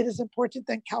nation, it is important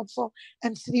that council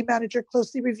and city manager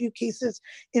closely review cases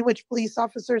in which police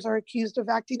officers are accused of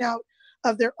acting out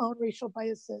of their own racial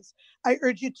biases. I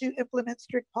urge you to implement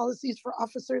strict policies for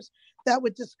officers that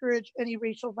would discourage any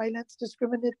racial violence,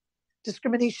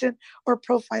 discrimination, or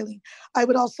profiling. I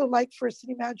would also like for a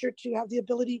city manager to have the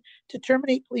ability to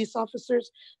terminate police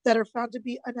officers that are found to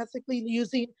be unethically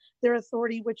using their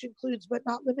authority, which includes but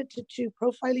not limited to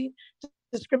profiling,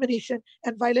 discrimination,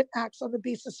 and violent acts on the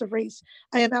basis of race.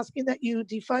 I am asking that you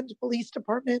defund the police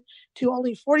department to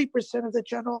only 40% of the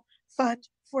general fund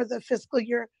for the fiscal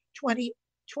year 2020-2021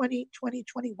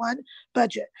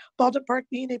 budget. Baldwin Park,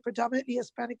 being a predominantly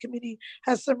Hispanic community,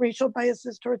 has some racial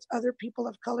biases towards other people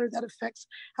of color that affects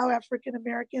how African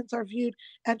Americans are viewed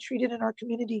and treated in our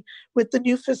community. With the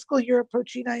new fiscal year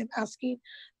approaching, I am asking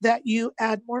that you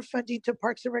add more funding to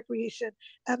Parks and Recreation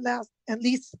and less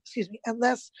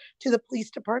to the police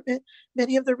department.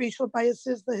 Many of the racial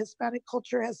biases the Hispanic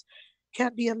culture has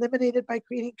can be eliminated by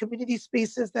creating community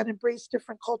spaces that embrace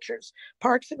different cultures.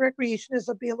 Parks and Recreation is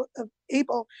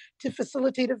able to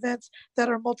facilitate events that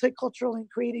are multicultural and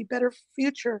create a better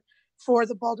future for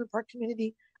the Baldwin Park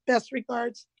community. Best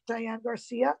regards, Diane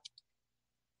Garcia.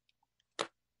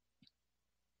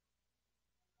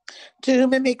 To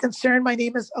whom it may concern, my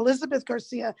name is Elizabeth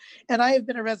Garcia, and I have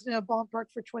been a resident of Baldwin Park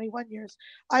for 21 years.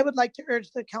 I would like to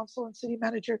urge the council and city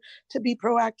manager to be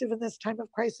proactive in this time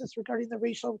of crisis regarding the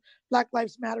racial Black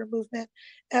Lives Matter movement.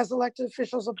 As elected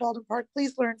officials of Baldwin Park,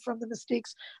 please learn from the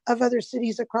mistakes of other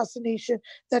cities across the nation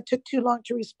that took too long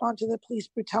to respond to the police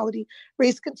brutality.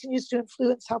 Race continues to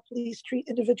influence how police treat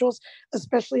individuals,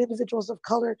 especially individuals of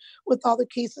color. With all the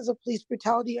cases of police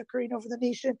brutality occurring over the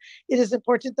nation, it is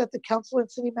important that the council and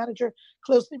city manager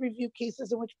closely review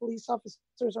cases in which police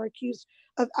officers are accused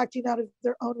of acting out of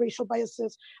their own racial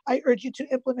biases. I urge you to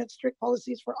implement strict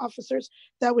policies for officers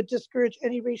that would discourage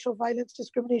any racial violence,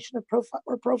 discrimination,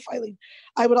 or profiling.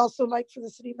 I would also like for the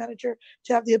city manager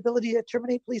to have the ability to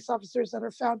terminate police officers that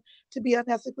are found to be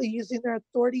unethically using their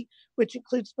authority, which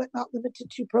includes but not limited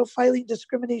to profiling,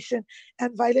 discrimination,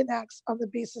 and violent acts on the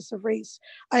basis of race.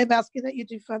 I am asking that you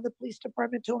defund the police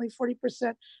department to only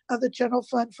 40% of the general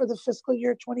fund for the fiscal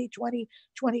year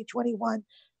 2020-2021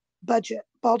 budget.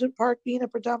 Baldwin Park, being a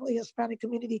predominantly Hispanic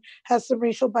community, has some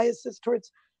racial biases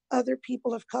towards other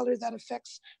people of color that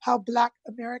affects how Black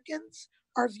Americans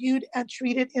are viewed and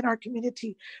treated in our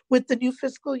community. With the new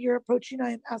fiscal year approaching, I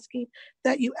am asking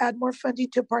that you add more funding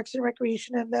to Parks and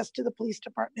Recreation and less to the police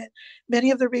department.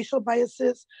 Many of the racial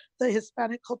biases the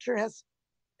Hispanic culture has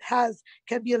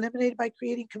can be eliminated by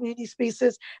creating community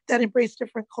spaces that embrace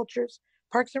different cultures.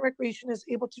 Parks and Recreation is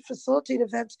able to facilitate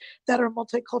events that are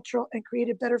multicultural and create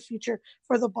a better future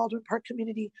for the Baldwin Park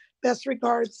community. Best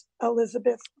regards,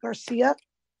 Elizabeth Garcia.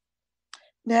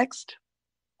 Next.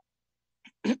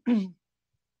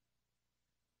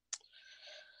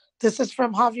 This is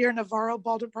from Javier Navarro,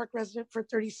 Baldwin Park resident for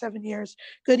 37 years.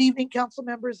 Good evening, council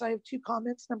members. I have two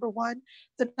comments. Number one,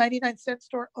 the 99-cent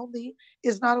store only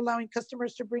is not allowing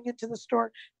customers to bring into the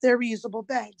store their reusable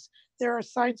bags. There are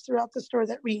signs throughout the store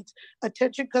that reads,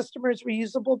 "Attention customers,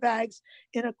 reusable bags."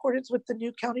 In accordance with the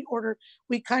new county order,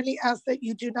 we kindly ask that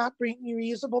you do not bring your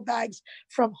reusable bags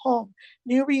from home.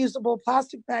 New reusable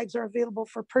plastic bags are available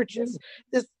for purchase.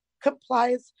 This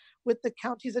complies with the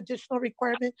county's additional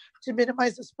requirement to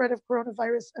minimize the spread of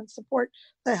coronavirus and support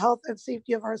the health and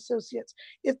safety of our associates.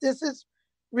 If this is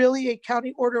really a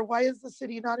county order, why is the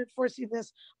city not enforcing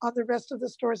this on the rest of the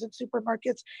stores and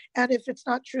supermarkets? And if it's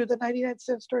not true, the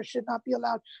 99-cent store should not be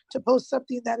allowed to post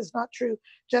something that is not true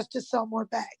just to sell more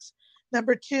bags.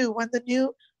 Number two, when the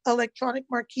new electronic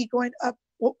marquee going up,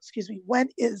 when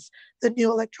is the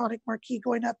new electronic marquee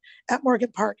going up at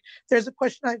Morgan Park? There's a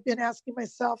question I've been asking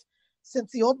myself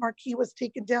since the old marquee was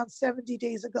taken down 70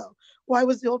 days ago. Why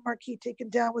was the old marquee taken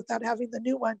down without having the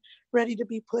new one ready to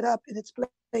be put up in its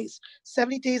place?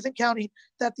 70 days and counting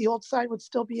that the old sign would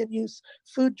still be in use.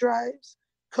 Food drives,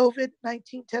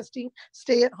 COVID-19 testing,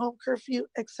 stay-at-home curfew,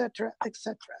 etc.,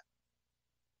 etc.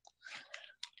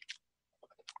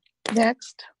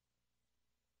 Next.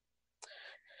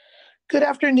 Good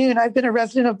afternoon. I've been a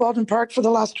resident of Baldwin Park for the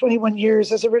last 21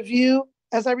 years. As I review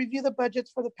the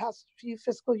budgets for the past few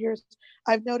fiscal years,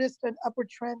 I've noticed an upward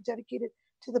trend dedicated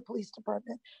to the police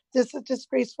department. This is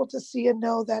disgraceful to see and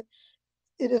know that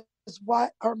it is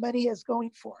what our money is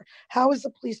going for. How is the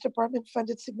police department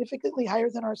funded significantly higher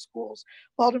than our schools?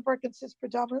 Baldwin Park consists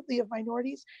predominantly of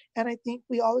minorities, and I think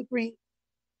we all agree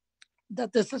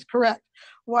that this is correct.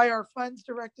 Why are funds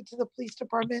directed to the police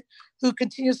department, who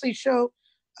continuously show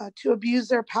to abuse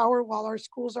their power while our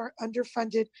schools are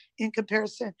underfunded in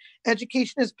comparison.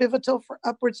 Education is pivotal for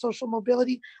upward social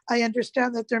mobility. I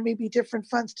understand that there may be different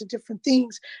funds to different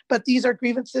things, but these are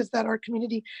grievances that our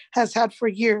community has had for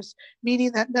years,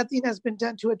 meaning that nothing has been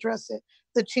done to address it.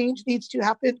 The change needs to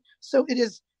happen, so it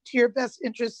is to your best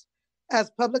interest as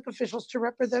public officials to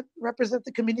represent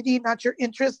the community, not your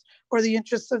interests or the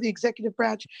interests of the executive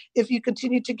branch. If you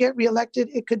continue to get reelected,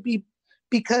 it could be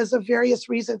because of various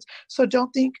reasons. So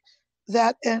don't think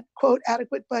that a quote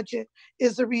adequate budget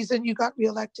is the reason you got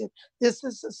reelected. This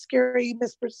is a scary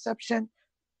misperception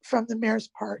from the mayor's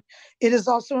part. It is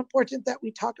also important that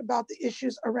we talk about the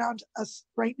issues around us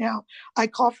right now. I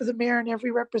call for the mayor and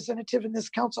every representative in this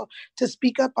council to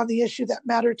speak up on the issue that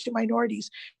matter to minorities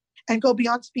and go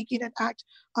beyond speaking and act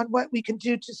on what we can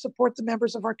do to support the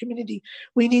members of our community.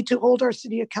 We need to hold our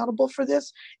city accountable for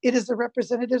this. It is the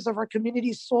representatives of our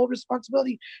community's sole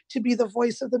responsibility to be the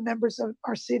voice of the members of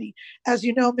our city. As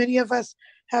you know, many of us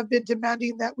have been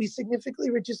demanding that we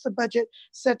significantly reduce the budget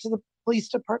set to the police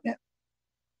department.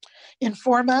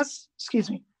 Inform us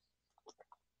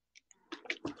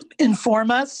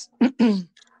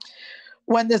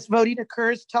when this voting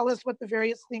occurs. Tell us what the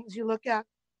various things you look at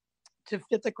to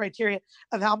fit the criteria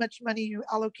of how much money you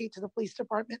allocate to the police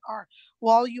department are.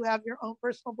 While you have your own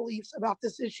personal beliefs about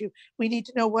this issue, we need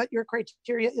to know what your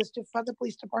criteria is to fund the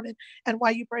police department and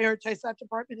why you prioritize that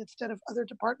department instead of other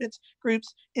departments,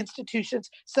 groups,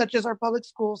 institutions, such as our public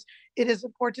schools. It is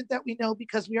important that we know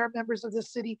because we are members of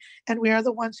this city and we are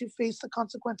the ones who face the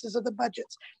consequences of the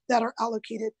budgets that are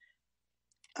allocated.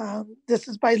 This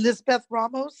is by Lisbeth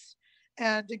Ramos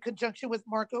and in conjunction with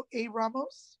Marco A.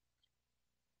 Ramos.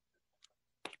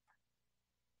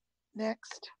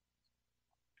 Next.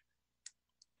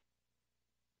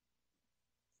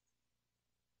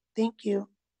 Thank you.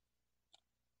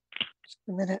 Just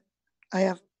a minute. I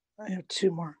have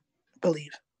two more, I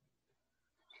believe.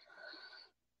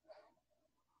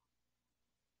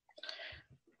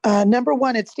 Number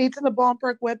one, it states in the Baldwin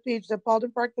Park webpage that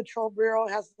Baldwin Park Patrol Bureau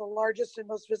has the largest and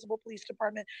most visible police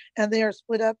department, and they are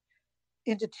split up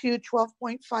into two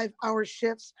 12.5-hour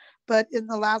shifts. But in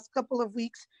the last couple of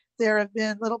weeks, there have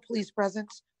been little police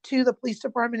presence. Two, the police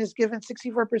department is given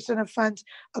 64% of funds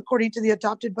according to the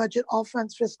adopted budget, all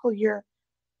funds fiscal year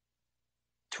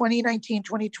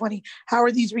 2019-2020. How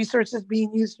are these resources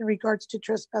being used in regards to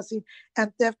trespassing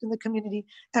and theft in the community?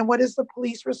 And what is the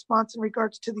police response in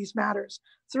regards to these matters?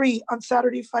 Three, on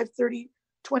Saturday,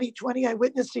 5/30/2020, I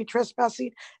witnessed a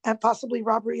trespassing and possibly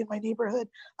robbery in my neighborhood.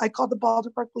 I called the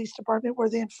Baldwin Park Police Department where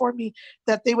they informed me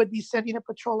that they would be sending a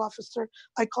patrol officer.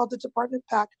 I called the department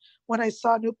back when I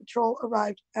saw no patrol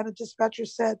arrived and a dispatcher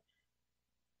said,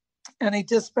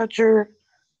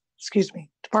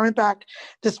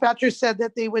 dispatcher said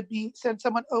that they would send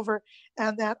someone over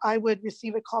and that I would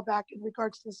receive a call back in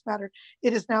regards to this matter.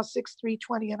 It is now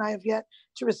 6/3/20 and I have yet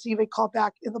to receive a call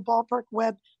back. In the ballpark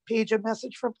web page, a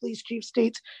message from police chief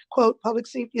states, quote, public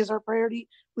safety is our priority.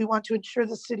 We want to ensure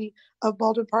the city of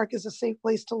Baldwin Park is a safe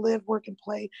place to live, work, and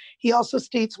play. He also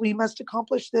states we must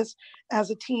accomplish this as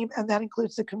a team, and that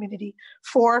includes the community.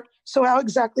 Four, so how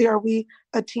exactly are we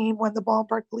a team when the Baldwin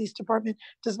Park Police Department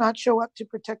does not show up to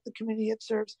protect the community it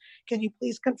serves? Can you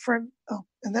please confirm,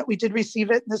 and that we did receive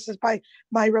it? And this is by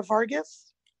Myra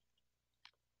Vargas.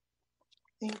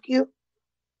 Thank you.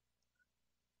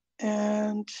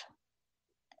 And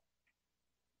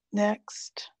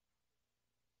next.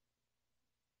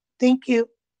 Thank you.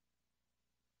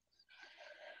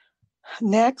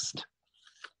 Next.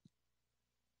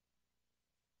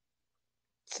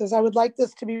 It says, I would like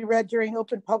this to be read during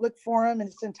open public forum in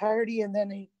its entirety and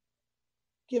then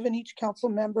given each council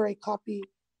member a copy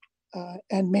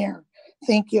and mayor.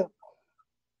 Thank you.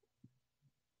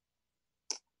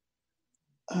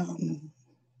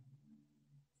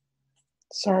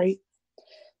 Sorry.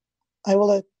 I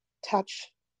will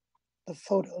attach the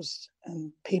photos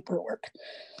and paperwork.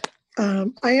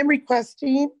 I am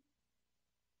requesting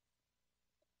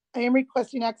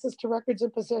access to records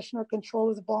in possession or control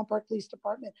of the Baldwin Park Police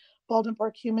Department, Baldwin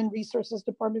Park Human Resources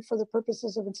Department for the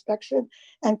purposes of inspection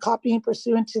and copying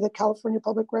pursuant to the California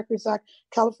Public Records Act,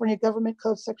 California Government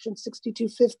Code Section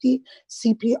 6250,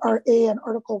 CPRA, and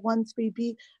Article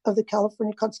 13B of the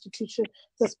California Constitution.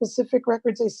 The specific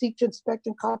records I seek to inspect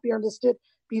and copy are listed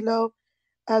below.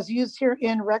 As used here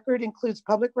in record includes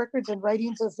public records and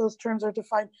writings as those terms are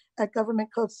defined at Government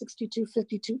Code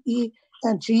 6252E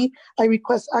and G. I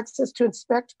request access to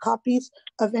inspect copies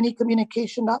of any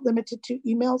communication not limited to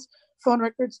emails, phone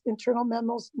records, internal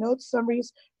memos, notes,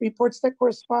 summaries, reports that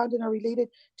correspond and are related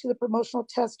to the promotional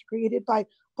test created by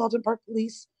Baldwin Park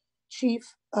Police Chief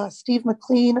Steve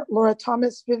McLean, Laura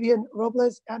Thomas, Vivian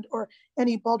Robles, and or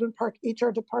any Baldwin Park HR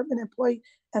department employee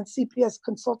and CPS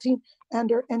Consulting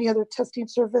and or any other testing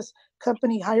service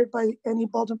company hired by any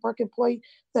Baldwin Park employee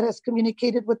that has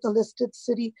communicated with the listed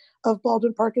city of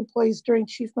Baldwin Park employees during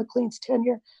Chief McLean's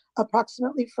tenure,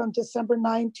 approximately from December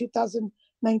 9,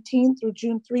 2019 through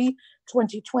June 3,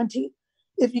 2020.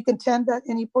 If you contend that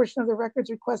any portion of the records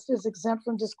requested is exempt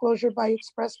from disclosure by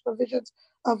express provisions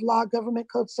of law, Government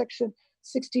Code Section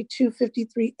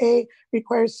 6253A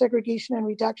requires segregation and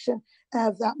redaction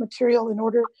of that material in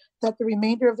order that the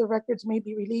remainder of the records may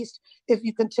be released. If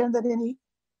you contend that any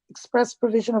express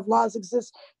provision of laws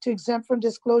exists to exempt from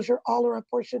disclosure all or a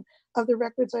portion of the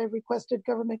records I have requested,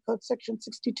 Government Code Section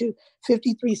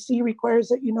 6253C requires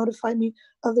that you notify me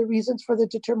of the reasons for the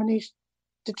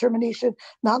determination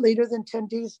not later than 10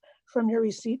 days from your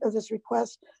receipt of this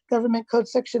request. Government Code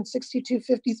Section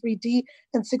 6253D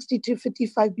and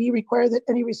 6255B require that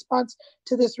any response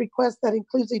to this request that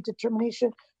includes a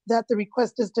determination that the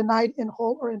request is denied in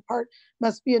whole or in part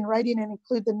must be in writing and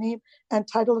include the name and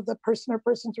title of the person or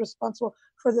persons responsible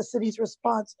for the city's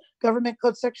response. Government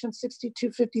Code Section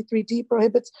 6253D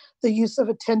prohibits the use of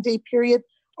a 10-day period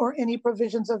or any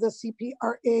provisions of the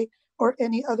CPRA or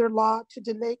any other law to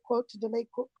delay, quote,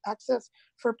 access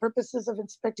for purposes of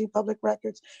inspecting public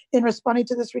records. In responding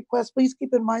to this request, please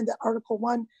keep in mind that Article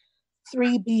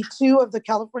 1(3)(b)(2) of the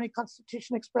California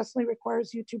Constitution expressly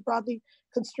requires you to broadly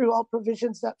construe all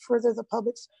provisions that further the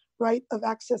public's right of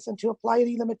access and to apply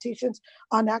any limitations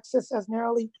on access as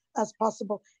narrowly as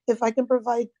possible. If I can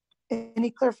provide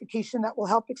any clarification that will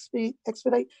help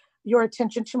expedite your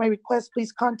attention to my request,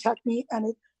 please contact me, and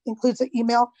it includes an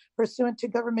email pursuant to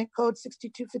Government Code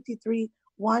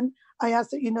 6253(1). I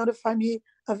ask that you notify me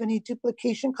of any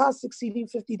duplication costs exceeding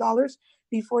 $50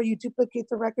 before you duplicate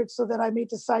the records so that I may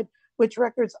decide which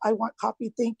records I want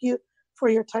copied. Thank you for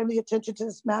your timely attention to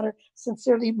this matter.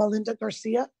 Sincerely, Melinda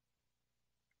Garcia.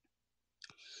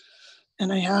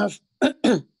 And I have,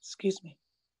 excuse me,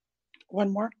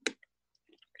 one more.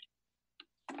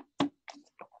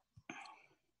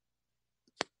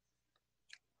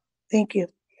 Thank you.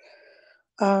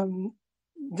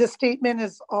 This statement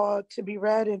is to be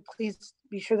read, and please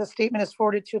be sure the statement is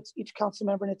forwarded to each council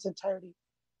member in its entirety.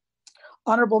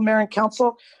 Honorable Mayor and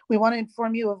Council, we want to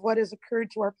inform you of what has occurred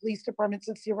to our police department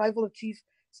since the arrival of Chief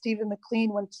Stephen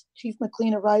McLean. When Chief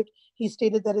McLean arrived, he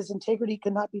stated that his integrity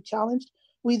could not be challenged.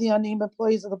 We, the unnamed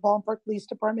employees of the Baldwin Park Police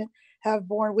Department, have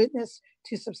borne witness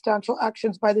to substantial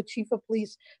actions by the Chief of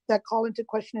Police that call into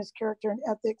question his character and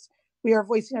ethics. We are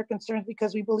voicing our concerns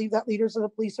because we believe that leaders of the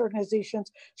police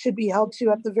organizations should be held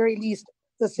to, at the very least,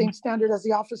 the same standard as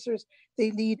the officers they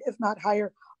lead, if not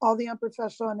higher. All the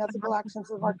unprofessional and ethical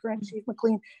actions of our current Chief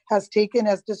McLean has taken,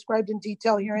 as described in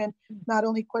detail herein, not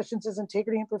only questions his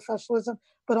integrity and professionalism,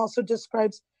 but also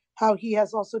describes how he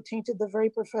has also tainted the very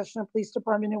professional police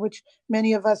department in which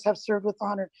many of us have served with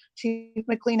honor. Chief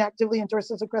McLean actively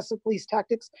endorses aggressive police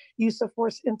tactics. Use of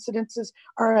force incidences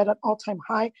are at an all-time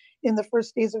high. In the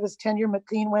first days of his tenure,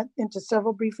 McLean went into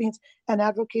several briefings and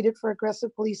advocated for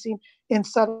aggressive policing in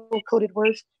subtle coded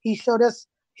words. He showed us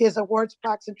his awards,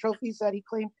 plaques, and trophies that he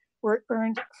claimed were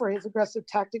earned for his aggressive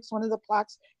tactics. One of the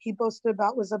plaques he boasted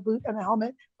about was a boot and a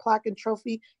helmet plaque and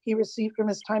trophy he received from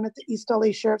his time at the East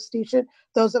LA Sheriff's Station.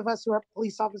 Those of us who are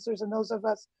police officers and those of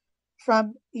us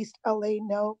from East LA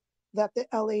know that the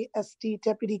LASD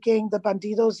deputy gang, the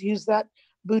Bandidos, use that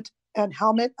boot and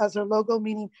helmet as their logo,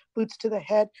 meaning boots to the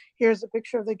head. Here's a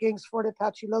picture of the gang's Fort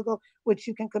Apache logo, which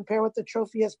you can compare with the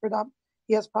trophy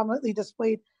he has prominently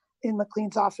displayed in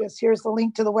McLean's office. Here's the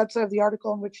link to the website of the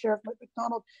article in which Sheriff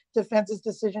McDonald defends his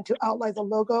decision to outline the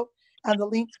logo, and the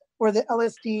link where the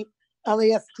LASD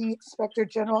Inspector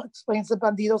General explains the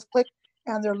Bandidos clique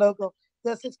and their logo.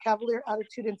 Thus, his cavalier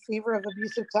attitude in favor of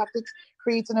abusive tactics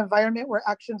creates an environment where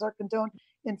actions are condoned.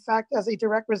 In fact, as a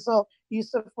direct result,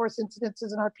 use of force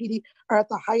incidences in our PD are at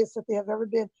the highest that they have ever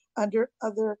been under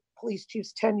other police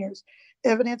chiefs' tenures.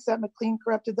 Evidence that McLean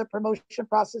corrupted the promotion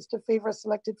process to favor a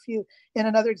selected few. In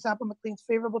another example, McLean's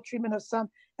favorable treatment of some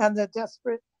and the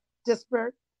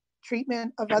disparate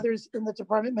treatment of others in the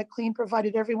department. McLean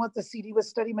provided everyone with the CD with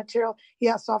study material. He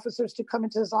asked officers to come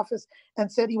into his office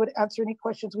and said he would answer any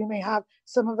questions we may have.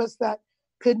 Some of us that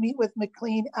could meet with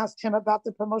McLean asked him about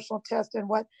the promotional test and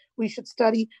what we should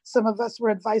study. Some of us were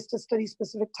advised to study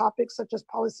specific topics such as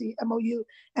policy, MOU,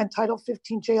 and Title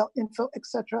 15 jail info,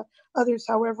 etc. Others,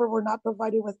 however, were not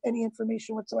provided with any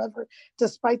information whatsoever.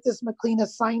 Despite this, McLean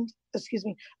assigned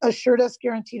assured us,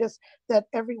 guaranteed us that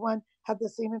everyone had the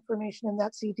same information in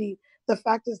that CD. The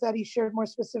fact is that he shared more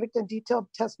specific and detailed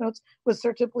test notes with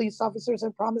certain police officers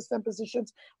and promised them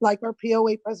positions like our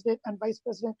POA president and vice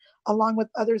president, along with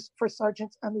others for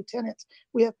sergeants and lieutenants.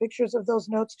 We have pictures of those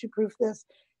notes to prove this.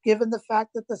 Given the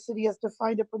fact that the city has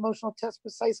defined a promotional test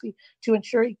precisely to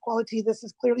ensure equality, this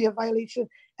is clearly a violation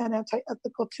and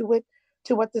anti-ethical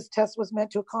to what this test was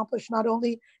meant to accomplish. Not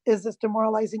only is this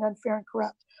demoralizing, unfair, and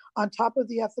corrupt, on top of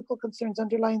the ethical concerns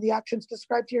underlying the actions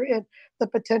described herein, the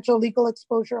potential legal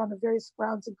exposure on the various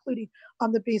grounds, including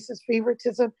on the basis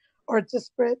favoritism or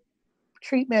disparate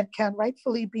treatment, can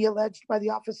rightfully be alleged by the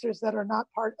officers that are not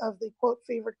part of the quote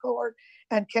favored cohort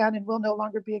and can and will no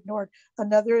longer be ignored.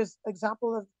 Another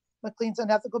example of McLean's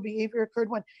unethical behavior occurred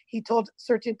when he told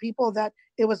certain people that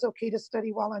it was okay to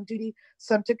study while on duty.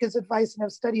 Some took his advice and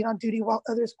have studied on duty, while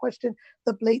others questioned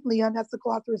the blatantly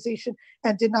unethical authorization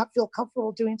and did not feel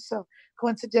comfortable doing so.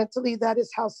 Coincidentally, that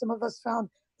is how some of us found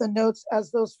the notes,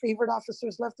 as those favored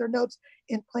officers left their notes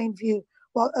in plain view.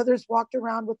 While others walked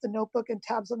around with the notebook and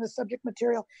tabs on the subject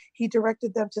material, he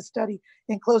directed them to study.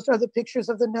 Enclosed are the pictures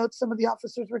of the notes some of the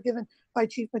officers were given by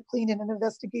Chief McLean, and an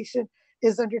investigation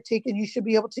is undertaken. You should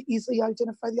be able to easily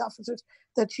identify the officers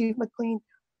that Chief McLean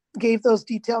gave those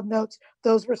detailed notes.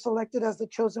 Those were selected as the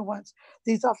chosen ones.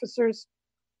 Those officers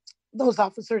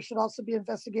should also be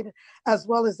investigated, as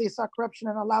well as they saw corruption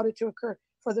and allowed it to occur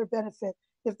for their benefit.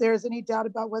 If there is any doubt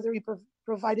about whether he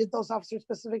provided those officers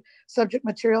specific subject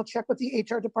material, check with the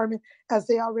HR department, as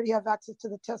they already have access to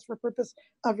the test for purpose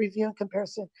of review and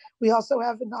comparison. We also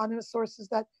have anonymous sources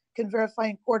that can verify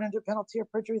in court under penalty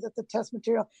of perjury that the test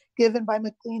material given by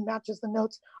McLean matches the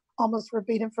notes almost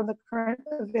verbatim from the current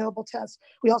available test.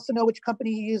 We also know which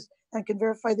company he used and can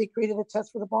verify they created a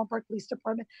test for the Baldwin Park Police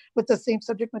Department with the same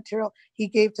subject material he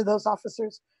gave to those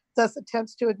officers. Thus,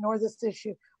 attempts to ignore this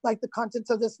issue, like the contents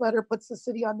of this letter, puts the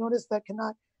city on notice that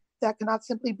cannot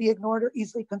simply be ignored or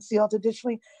easily concealed.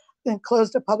 Additionally,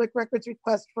 enclosed a public records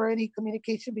request for any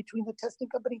communication between the testing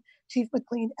company, Chief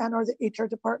McLean, and or the HR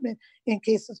department in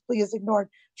case this plea is ignored.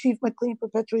 Chief McLean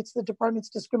perpetuates the department's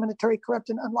discriminatory, corrupt,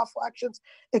 and unlawful actions,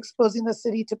 exposing the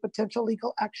city to potential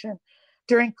legal action.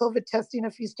 During COVID testing,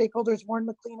 a few stakeholders warned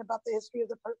McLean about the history of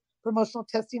the promotional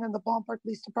testing and the Baldwin Park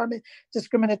Police Department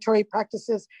discriminatory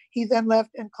practices. He then left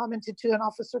and commented to an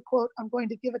officer, quote, "I'm going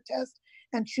to give a test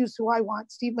and choose who I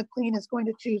want. Steve McLean is going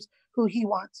to choose who he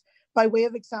wants." By way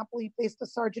of example, he placed a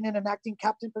sergeant in an acting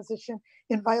captain position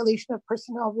in violation of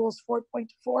Personnel Rules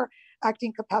 4.4,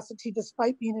 acting capacity,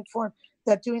 despite being informed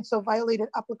that doing so violated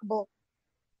applicable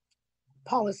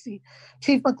policy.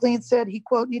 Chief McLean said he,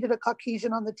 quote, needed a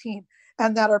Caucasian on the team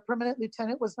and that our permanent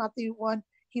lieutenant was not the one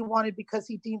he wanted because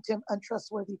he deemed him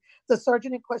untrustworthy. The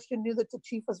sergeant in question knew that the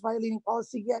chief was violating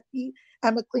policy, yet he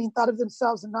and McLean thought of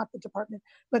themselves and not the department.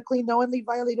 McLean knowingly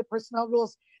violated personnel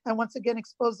rules and once again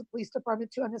exposed the police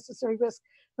department to unnecessary risk.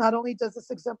 Not only does this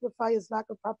exemplify his lack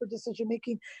of proper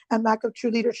decision-making and lack of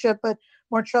true leadership, but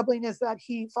more troubling is that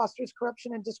he fosters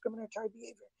corruption and discriminatory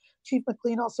behavior. Chief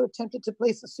McLean also attempted to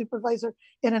place a supervisor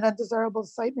in an undesirable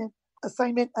assignment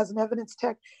as an evidence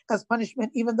tech as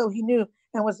punishment, even though he knew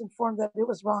and was informed that it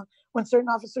was wrong. When certain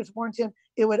officers warned him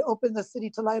it would open the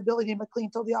city to liability, McLean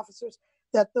told the officers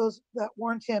that those that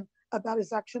warned him about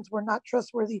his actions were not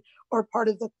trustworthy or part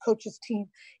of the coach's team.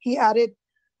 He added,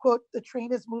 quote, "The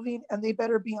train is moving and they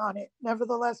better be on it."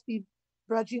 Nevertheless,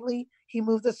 begrudgingly, he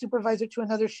moved the supervisor to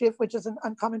another shift, which is an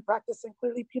uncommon practice and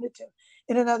clearly punitive.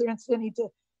 In another incident, he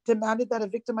demanded that a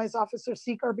victimized officer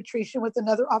seek arbitration with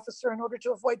another officer in order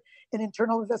to avoid an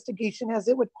internal investigation, as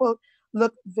it would, quote,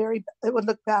 look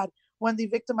bad. When the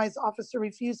victimized officer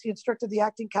refused, he instructed the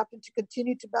acting captain to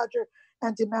continue to badger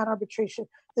and demand arbitration.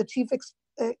 The chief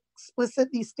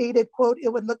explicitly stated, quote,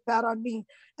 "It would look bad on me,"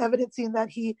 evidencing that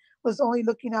he was only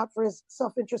looking out for his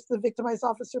self-interest. The victimized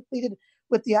officer pleaded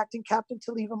with the acting captain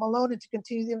to leave him alone and to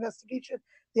continue the investigation.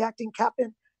 The acting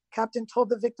captain told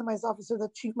the victimized officer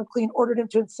that Chief McLean ordered him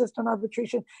to insist on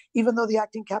arbitration, even though the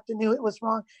acting captain knew it was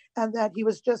wrong and that he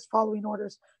was just following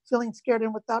orders. Feeling scared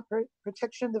and without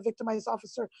protection, the victimized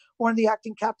officer warned the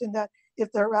acting captain that if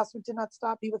the harassment did not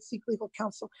stop, he would seek legal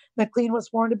counsel. McLean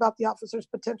was warned about the officer's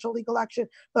potential legal action,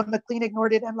 but McLean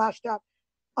ignored it and lashed out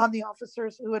on the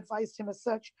officers who advised him as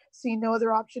such. Seeing no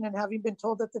other option and having been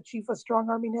told that the chief was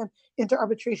strong-arming him into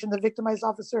arbitration, the victimized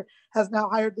officer has now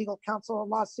hired legal counsel. A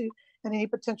lawsuit and any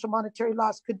potential monetary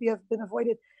loss could have been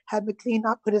avoided had McLean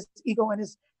not put his ego and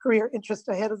his career interest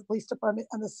ahead of the police department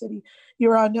and the city.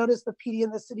 You are on notice the PD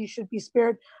and the city should be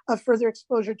spared of further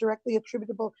exposure directly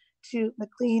attributable to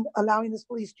McLean. Allowing this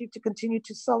police chief to continue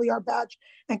to sully our badge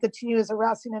and continue his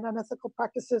harassing and unethical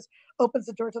practices opens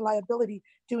the door to liability.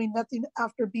 Doing nothing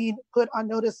after being put on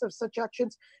notice of such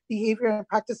actions, behavior, and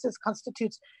practices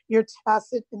constitutes your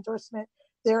tacit endorsement.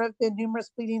 There have been numerous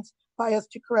pleadings by us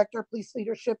to correct our police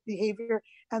leadership behavior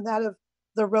and that of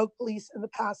the rogue police in the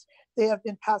past. They have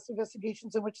been past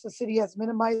investigations in which the city has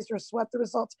minimized or swept the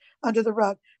results under the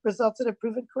rug. Results that have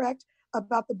proven correct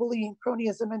about the bullying,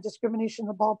 cronyism, and discrimination in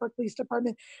the Ballpark Police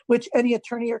Department, which any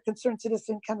attorney or concerned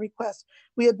citizen can request.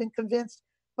 We have been convinced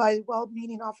by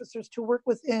well-meaning officers to work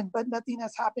within, but nothing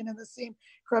has happened, and the same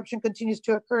corruption continues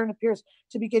to occur and appears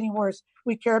to be getting worse.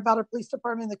 We care about our police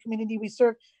department and the community we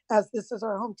serve, as this is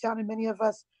our hometown and many of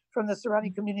us from the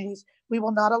surrounding communities. We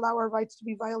will not allow our rights to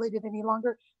be violated any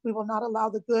longer. We will not allow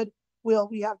the goodwill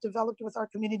we have developed with our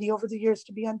community over the years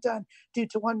to be undone due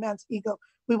to one man's ego.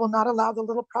 We will not allow the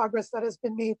little progress that has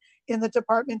been made in the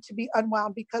department to be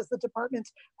unwound because the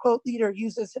department's quote leader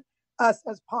uses us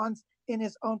as pawns in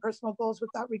his own personal goals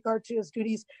without regard to his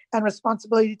duties and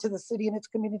responsibility to the city and its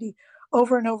community.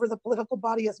 Over and over, the political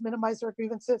body has minimized our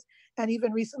grievances and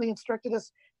even recently instructed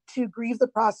us to grieve the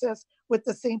process with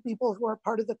the same people who are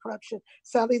part of the corruption.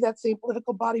 Sadly, that same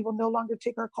political body will no longer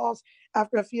take our calls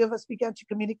after a few of us began to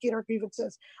communicate our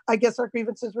grievances. I guess our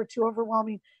grievances were too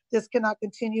overwhelming. This cannot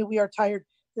continue. We are tired.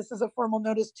 This is a formal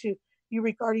notice to you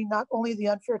regarding not only the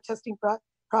unfair testing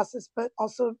process, but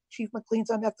also Chief McLean's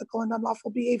unethical and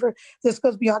unlawful behavior. This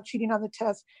goes beyond cheating on the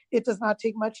test. It does not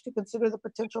take much to consider the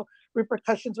potential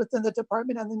repercussions within the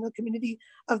department and in the community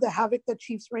of the havoc that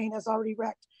Chief's reign has already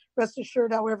wreaked. Rest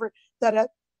assured, however, that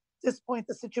at this point,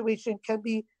 the situation can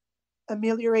be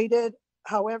ameliorated.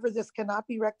 However, this cannot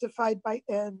be rectified by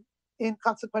an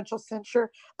inconsequential censure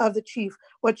of the chief.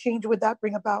 What change would that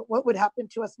bring about? What would happen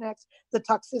to us next? The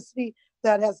toxicity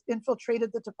that has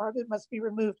infiltrated the department must be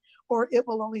removed, or it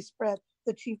will only spread.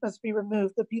 The chief must be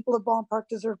removed. The people of Baldwin Park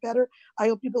deserve better. I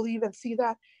hope you believe and see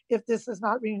that. If this is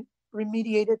not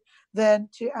remediated, then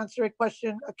to answer a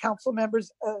question, a council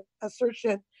member's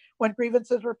assertion, when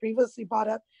grievances were previously brought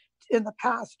up in the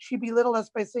past, she belittled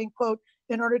us by saying, quote,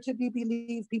 in order to be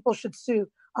believed, people should sue.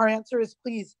 Our answer is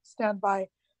please stand by.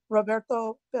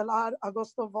 Roberto Velar,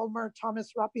 Augusto Volmer,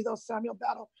 Thomas Rapido, Samuel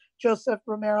Battle, Joseph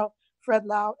Romero, Fred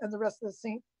Lau, and the rest of the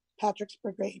St. Patrick's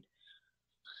Brigade.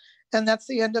 And that's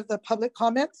the end of the public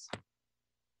comments.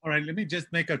 All right, let me just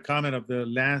make a comment of the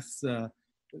last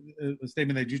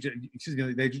statement that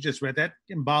you just read. That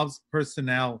involves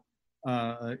personnel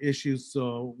issues,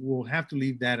 so we'll have to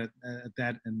leave that at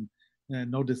that and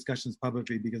no discussions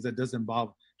publicly because it does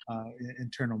involve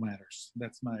internal matters.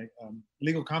 That's my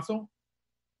legal counsel.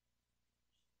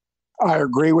 I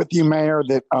agree with you, Mayor,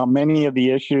 that many of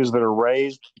the issues that are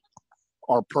raised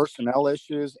are personnel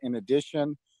issues. In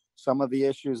addition, some of the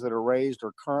issues that are raised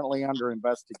are currently under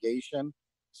investigation.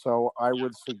 So I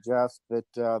would suggest that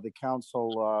the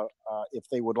council, if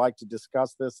they would like to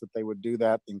discuss this, that they would do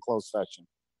that in closed session.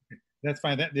 That's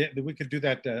fine. That we could do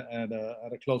that at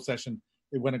a closed session.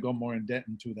 We want to go more in depth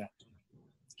into that.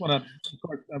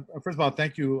 First of all,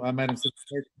 thank you, Madam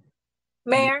Secretary.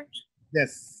 Mayor?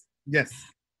 Yes.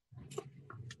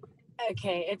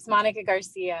 Okay, it's Monica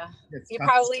Garcia. Yes,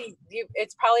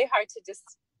 it's probably hard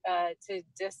to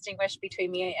distinguish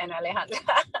between me and Alejandra.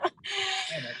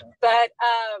 But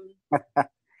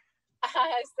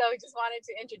so just wanted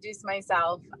to introduce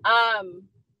myself.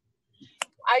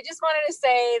 I just wanted to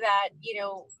say that, you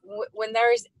know, when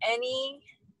there's any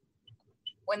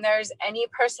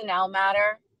personnel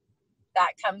matter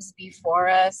that comes before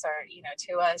us or, you know,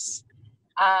 to us,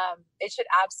 it should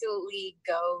absolutely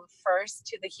go first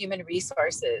to the human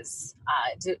resources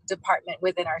department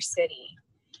within our city.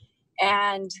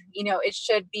 And, you know, it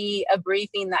should be a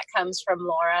briefing that comes from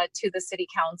Laura to the city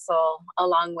council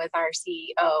along with our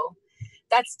CEO.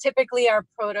 That's typically our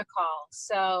protocol.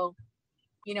 So,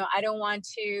 you know, I don't want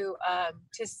to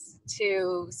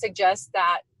suggest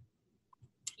that,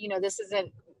 you know, this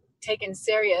isn't taken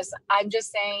serious. I'm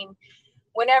just saying,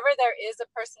 whenever there is a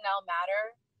personnel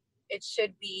matter, it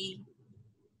should be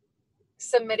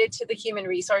submitted to the Human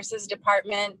Resources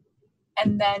Department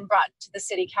and then brought to the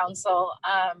City Council,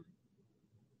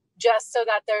 just so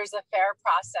that there's a fair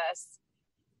process.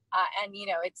 And, you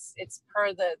know, it's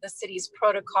per the city's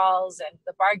protocols and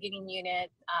the bargaining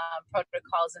unit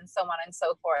protocols and so on and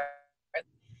so forth.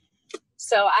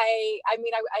 So I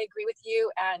mean, I agree with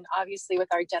you and obviously with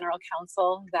our general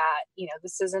counsel that, you know,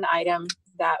 this is an item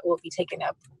that will be taken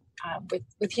up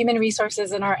with human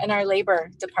resources in our labor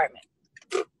department.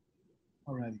 All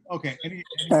All righty. Okay.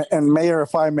 And Mayor,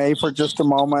 if I may, for just a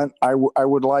moment, I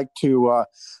would like to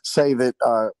say that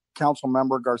Council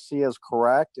Member Garcia is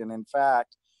correct. And in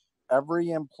fact,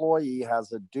 every employee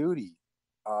has a duty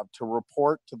to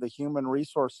report to the Human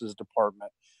Resources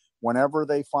Department whenever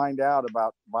they find out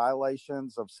about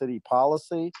violations of city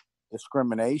policy,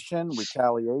 discrimination,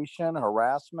 retaliation,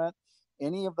 harassment,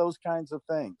 any of those kinds of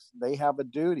things. They have a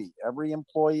duty, every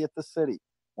employee at the city,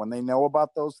 when they know about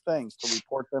those things, to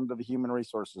report them to the Human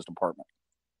Resources Department.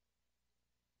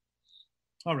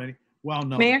 Alrighty. Well,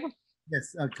 no. Mayor?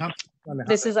 Yes.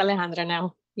 This is Alejandra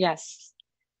now. Yes.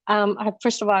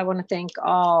 First of all, I want to thank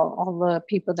all the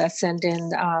people that send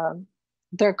in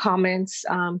their comments.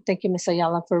 Thank you, Ms.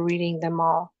 Ayala, for reading them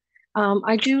all.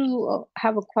 I do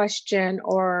have a question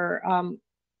or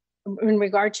in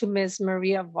regard to Ms.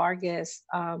 Maria Vargas,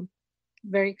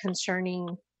 very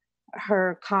concerning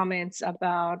her comments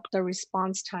about the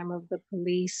response time of the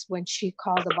police when she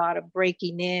called about a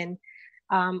breaking in.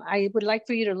 I would like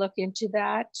for you to look into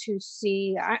that to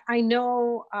see, I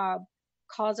know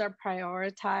calls are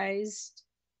prioritized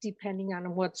depending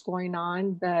on what's going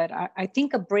on, but I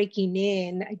think a breaking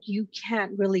in, you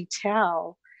can't really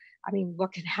tell, I mean,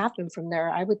 what can happen from there.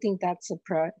 I would think that's a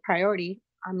priority.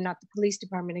 I'm not the police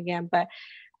department again, but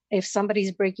if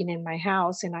somebody's breaking in my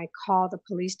house and I call the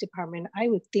police department, I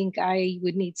would think I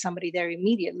would need somebody there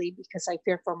immediately because I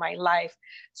fear for my life.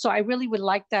 So I really would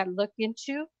like that look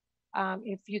into.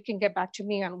 If you can get back to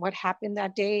me on what happened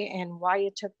that day and why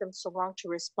it took them so long to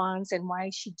respond and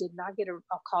why she did not get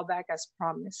a call back as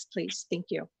promised, please. Thank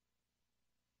you.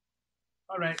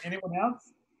 All right. Anyone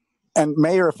else? And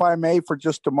Mayor, if I may, for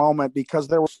just a moment, because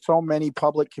there were so many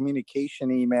public communication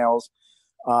emails,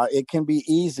 it can be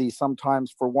easy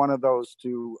sometimes for one of those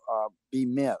to be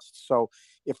missed. So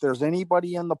if there's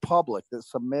anybody in the public that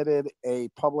submitted a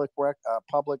public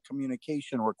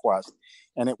communication request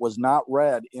and it was not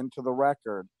read into the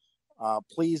record,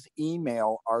 please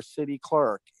email our city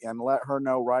clerk and let her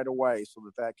know right away so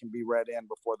that can be read in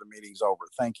before the meeting's over.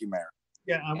 Thank you, Mayor.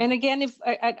 Yeah. And again, if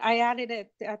I added it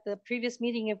at the previous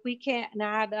meeting, if we can't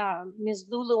add Ms.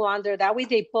 Lulu on there, that way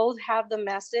they both have the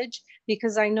message,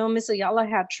 because I know Ms. Ayala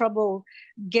had trouble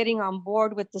getting on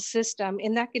board with the system,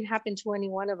 and that can happen to any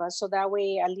one of us. So that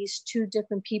way, at least two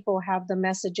different people have the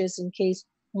messages in case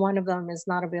one of them is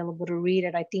not available to read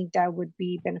it. I think that would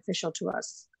be beneficial to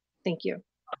us. Thank you.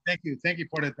 Thank you. Thank you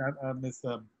for that, Ms.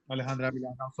 Alejandra Avila,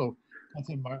 and also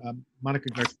Monica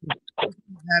Garcia.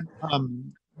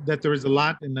 That there is a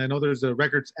lot, and I know there's a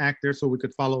Records Act there, so we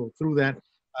could follow through that.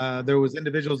 There was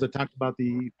individuals that talked about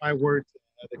the fireworks,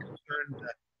 the concern,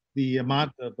 the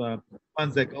amount of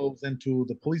funds that goes into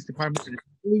the police department. And I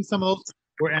believe some of those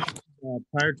were asked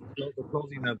prior to the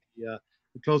closing of the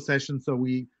closed session. So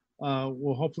we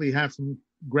will hopefully have some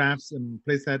graphs and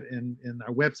place that in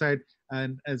our website,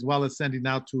 and as well as sending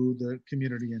out to the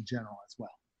community in general as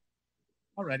well.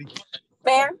 All righty.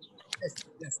 Mayor?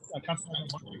 Yes, Councilwoman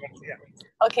Garcia.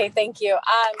 Okay, thank you.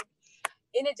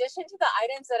 In addition to the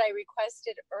items that I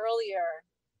requested earlier,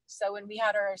 so when we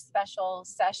had our special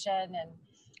session and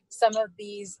some of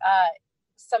these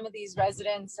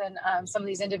residents and some of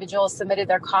these individuals submitted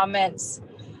their comments,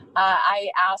 I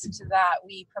asked that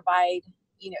we provide,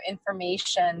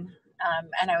 information,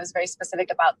 and I was very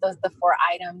specific about the 4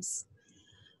 items.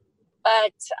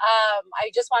 But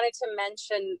I just wanted to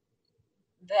mention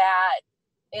that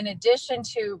in addition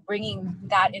to bringing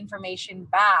that information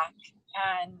back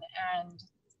and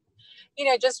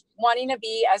just wanting to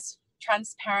be as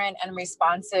transparent and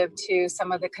responsive to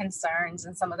some of the concerns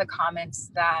and some of the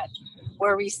comments that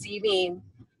we're receiving,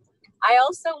 I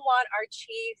also want our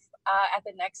chief at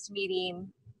the next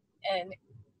meeting, and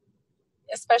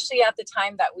especially at the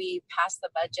time that we pass the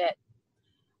budget,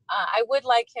 I would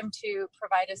like him to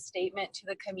provide a statement to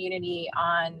the community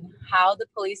on how the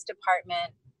police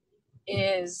department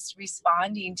is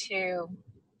responding to,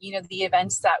 the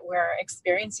events that we're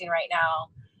experiencing right now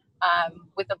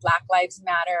with the Black Lives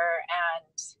Matter and,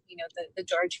 the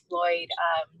George Floyd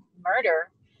murder.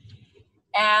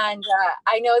 And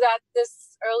I know that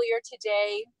this earlier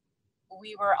today,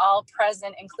 we were all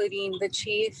present, including the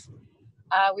chief.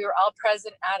 We were all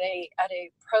present at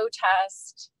a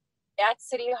protest at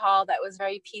City Hall that was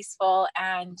very peaceful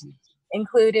and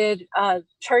included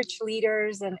church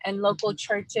leaders and local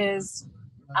churches,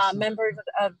 members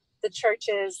of the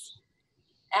churches,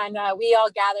 and we all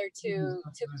gathered to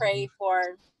pray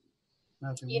for,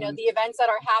 the events that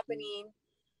are happening.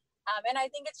 And I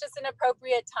think it's just an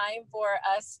appropriate time for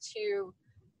us to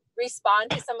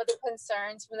respond to some of the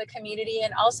concerns from the community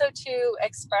and also to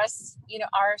express,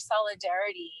 our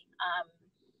solidarity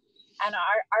and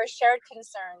our shared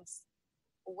concerns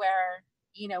where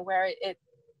where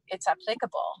it's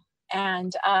applicable.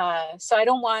 And so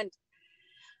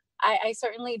I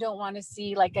certainly don't want to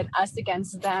see like an us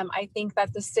against them. I think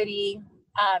that the city,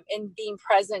 in being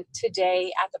present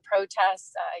today at the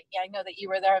protest, I know that you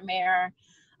were there, Mayor.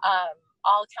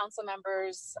 All council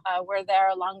members were there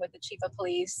along with the chief of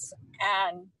police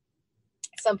and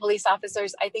some police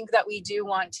officers. I think that we do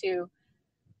want to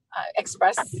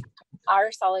express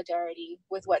our solidarity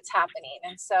with what's happening.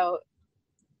 And so,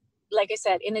 like I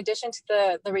said, in addition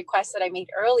to the request that I made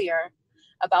earlier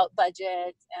about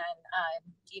budget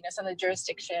and some of the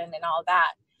jurisdiction and all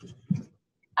that,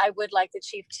 I would like the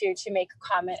chief to make a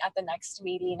comment at the next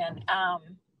meeting,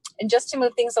 and just to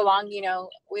move things along.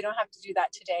 We don't have to do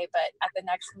that today, but at the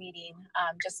next meeting,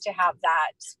 just to have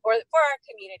that for our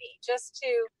community, just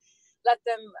to let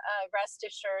them rest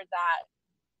assured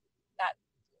that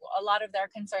a lot of their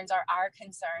concerns are our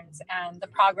concerns, and the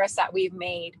progress that we've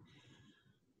made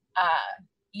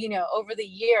over the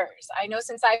years. I know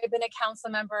since I've been a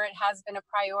council member, it has been a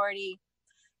priority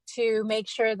to make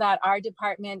sure that our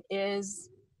department is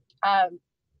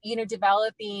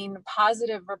developing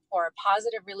positive rapport,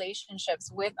 positive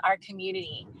relationships with our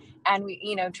community, and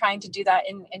we trying to do that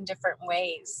in different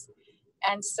ways.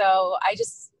 And so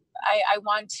I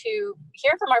want to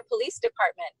hear from our police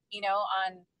department,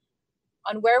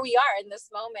 on where we are in this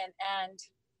moment, and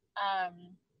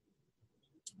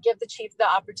give the chief the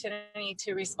opportunity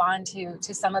to respond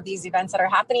to some of these events that are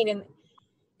happening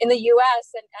in the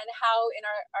U.S. and how in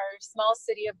our small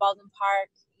city of Baldwin Park,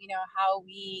 how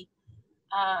we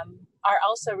are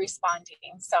also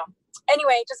responding. So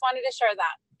anyway, just wanted to share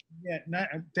that. Yeah,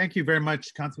 thank you very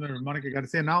much, Councilmember Monica. I got to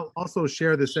say, and I'll also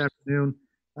share this afternoon.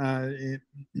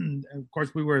 Of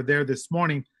course, we were there this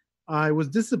morning. I was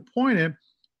disappointed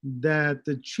that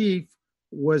the chief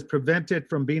was prevented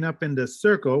from being up in the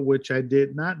circle, which I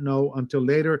did not know until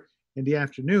later in the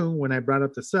afternoon when I brought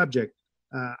up the subject.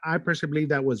 I personally believe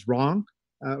that was wrong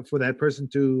for that person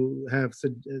to have,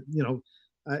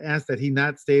 asked that he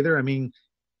not stay there. I mean,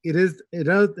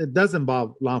 it does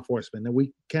involve law enforcement, and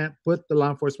we can't put the law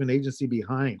enforcement agency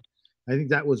behind. I think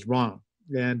that was wrong.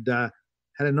 And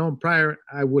had I known prior,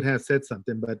 I would have said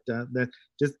something. But that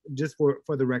just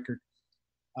for the record,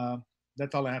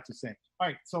 that's all I have to say. All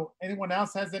right. So, anyone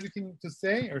else has anything to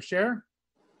say or share?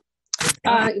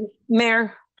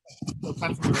 Mayor.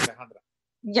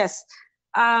 Yes.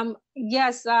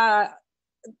 Yes.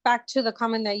 Back to the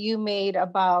comment that you made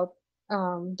about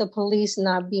the police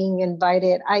not being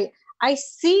invited. I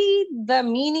see the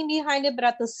meaning behind it, but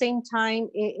at the same time,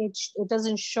 it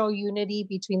doesn't show unity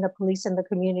between the police and the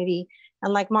community.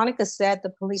 And like Monica said,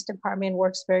 the police department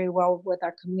works very well with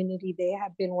our community. They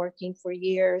have been working for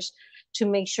years to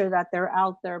make sure that they're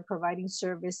out there providing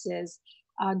services,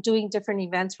 doing different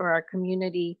events for our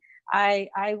community. I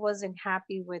wasn't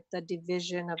happy with the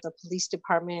division of the police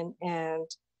department and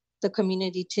the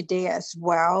community today as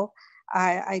well.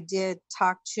 I did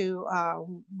talk to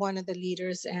one of the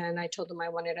leaders, and I told them I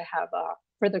wanted to have a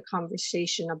further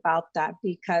conversation about that,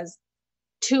 because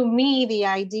to me, the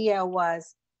idea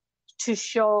was to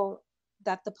show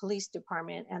that the police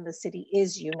department and the city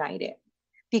is united,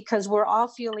 because we're all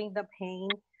feeling the pain.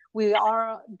 We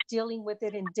are dealing with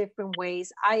it in different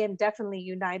ways. I am definitely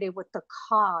united with the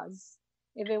cause.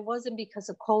 If it wasn't because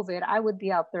of COVID, I would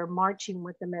be out there marching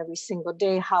with them every single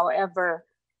day. However,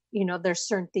 there's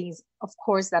certain things, of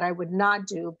course, that I would not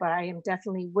do, but I am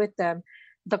definitely with them.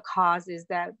 The cause is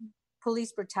that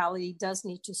police brutality does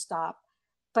need to stop.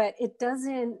 But it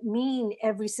doesn't mean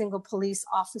every single police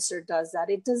officer does that.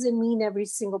 It doesn't mean every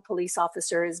single police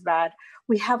officer is bad.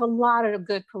 We have a lot of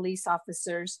good police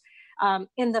officers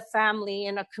in the family,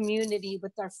 in a community,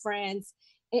 with our friends.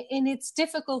 And it's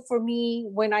difficult for me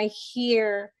when I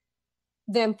hear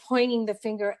them pointing the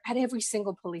finger at every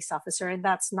single police officer, and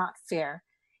that's not fair.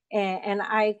 And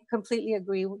I completely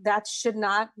agree. That should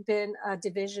not have been a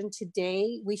division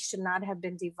today. We should not have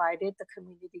been divided, the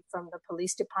community from the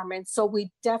police department. So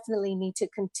we definitely need to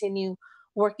continue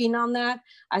working on that.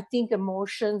 I think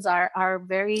emotions are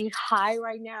very high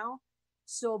right now.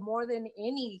 So more than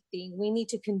anything, we need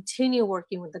to continue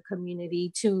working with the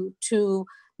community to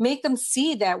make them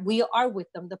see that we are with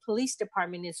them. The police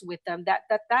department is with them.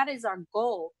 That is our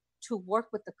goal, to work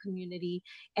with the community,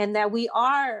 and that we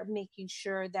are making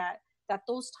sure that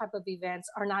those type of events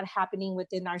are not happening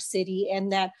within our city,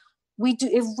 and that we do,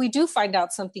 if we do find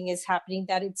out something is happening,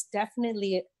 that it's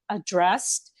definitely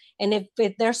addressed. And if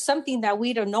there's something that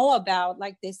we don't know about,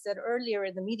 like they said earlier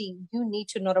in the meeting, you need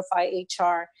to notify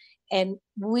HR, and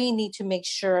we need to make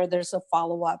sure there's a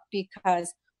follow-up,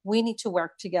 because we need to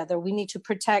work together. We need to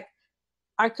protect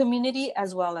our community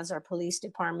as well as our police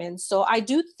department. So I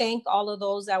do thank all of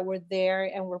those that were there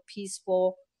and were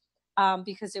peaceful,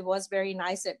 because it was very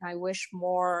nice, and I wish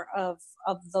more of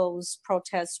those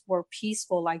protests were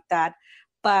peaceful like that.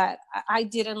 But I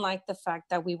didn't like the fact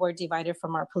that we were divided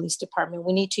from our police department.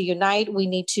 We need to unite. We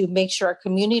need to make sure our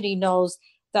community knows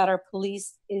that our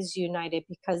police is united,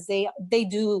 because they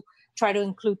do try to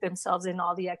include themselves in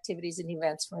all the activities and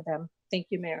events for them. Thank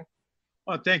you, Mayor.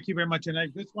 Well, thank you very much. And I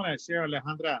just want to share,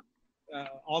 Alejandra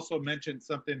also mentioned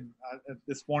something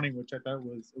this morning, which I thought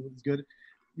was good.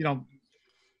 You know,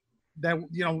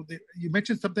 you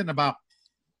mentioned something about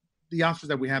the officers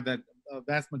that we have, that a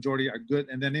vast majority are good.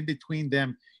 And then in between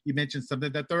them, you mentioned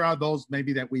something that there are those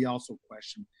maybe that we also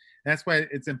question. That's why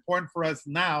it's important for us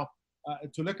now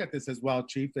to look at this as well,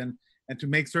 Chief, and to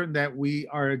make certain that we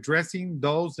are addressing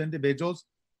those individuals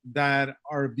that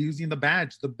are abusing the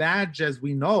badge. The badge, as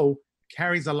we know,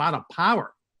 carries a lot of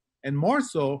power, and more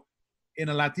so in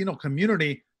a Latino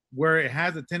community where it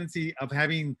has a tendency of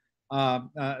having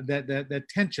that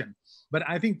tension. But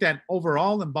I think that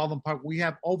overall in Baldwin Park, we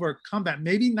have overcome that.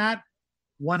 Maybe not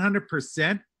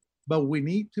 100%, but we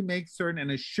need to make certain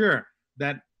and assure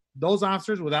that those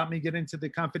officers, without me getting into the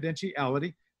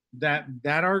confidentiality, that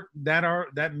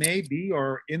may be,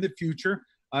 or in the future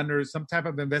under some type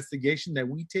of investigation, that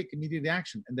we take immediate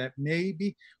action, and that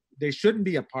maybe they shouldn't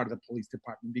be a part of the police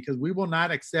department, because we will not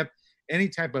accept any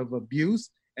type of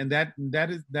abuse, and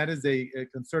that is a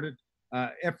concerted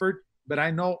effort. But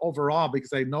I know overall,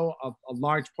 because I know of a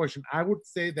large portion, I would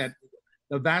say that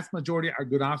the vast majority are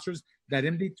good officers, that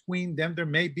in between them, there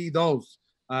may be those.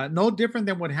 No different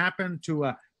than what happened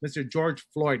to Mr. George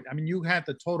Floyd. I mean, you had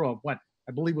the total of what?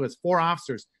 I believe it was 4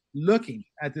 officers looking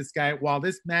at this guy while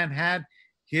this man had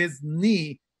his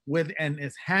knee and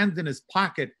his hands in his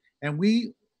pocket. And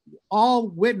we all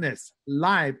witnessed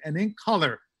live and in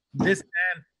color this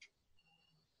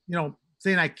man,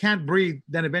 saying, "I can't breathe,"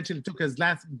 then eventually took his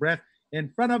last breath in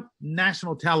front of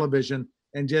national television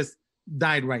and just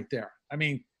died right there. I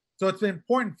mean, so it's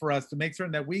important for us to make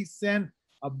certain that we send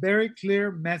a very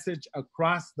clear message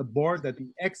across the board that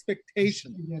the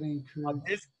expectation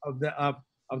of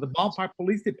the Ballpark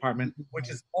Police Department, which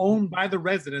is owned by the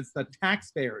residents, the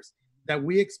taxpayers, that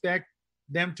we expect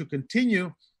them to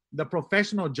continue the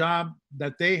professional job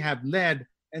that they have led,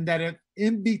 and that if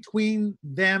in between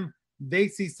them they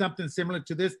see something similar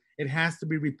to this, it has to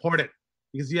be reported,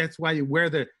 because that's why you wear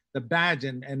the badge,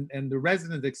 and the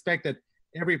residents expect that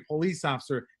every police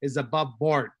officer is above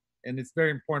board. And it's very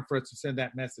important for us to send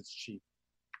that message, Chief.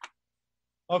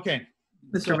 Okay.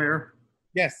 Mr. Mayor.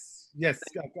 Yes.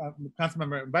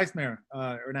 Councilmember, Vice Mayor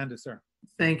Hernandez, sir.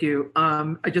 Thank you.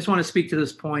 I just want to speak to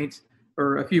this point,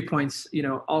 or a few points.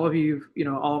 All of you,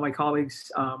 all of my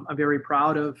colleagues, I'm very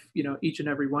proud of, each and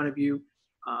every one of you,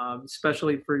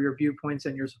 especially for your viewpoints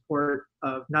and your support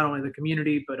of not only the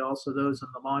community, but also those in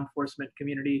the law enforcement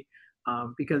community,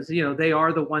 because, they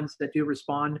are the ones that do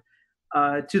respond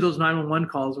to those 911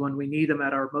 calls when we need them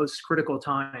at our most critical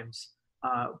times.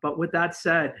 But with that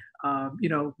said,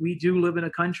 we do live in a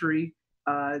country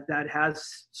that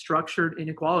has structured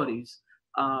inequalities.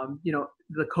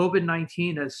 The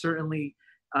COVID-19 has certainly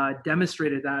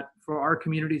demonstrated that for our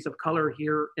communities of color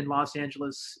here in Los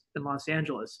Angeles.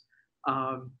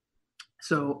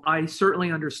 So I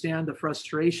certainly understand the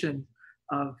frustration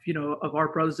of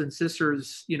our brothers and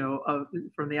sisters,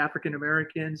 from the African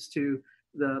Americans to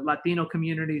the Latino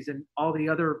communities and all the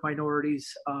other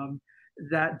minorities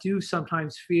that do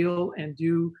sometimes feel and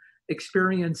do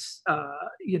experience,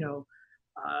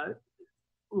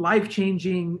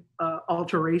 life-changing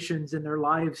alterations in their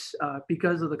lives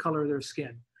because of the color of their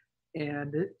skin.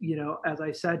 And, as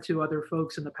I said to other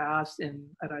folks in the past, and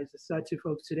as I said to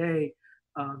folks today,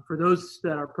 for those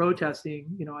that are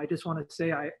protesting, I just want to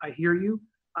say I hear you,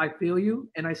 I feel you,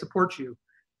 and I support you.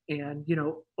 And,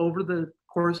 over the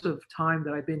course of time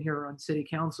that I've been here on City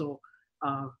Council,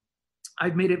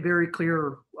 I've made it very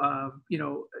clear,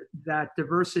 that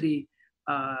diversity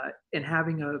and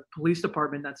having a police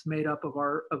department that's made up of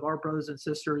our brothers and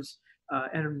sisters,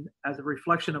 and as a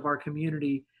reflection of our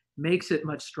community, makes it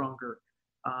much stronger.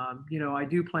 I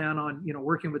do plan on,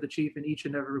 working with the chief and each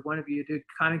and every one of you to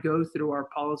kind of go through our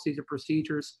policies and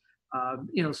procedures,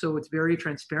 so it's very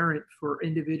transparent for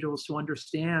individuals to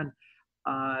understand,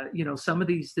 some of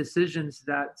these decisions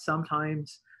that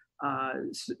sometimes,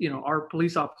 our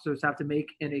police officers have to make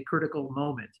in a critical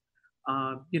moment.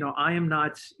 I am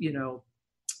not,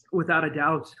 without a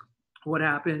doubt, what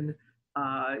happened,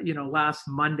 last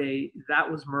Monday,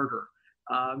 that was murder.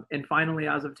 And finally,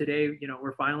 as of today,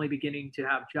 we're finally beginning to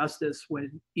have justice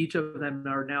when each of them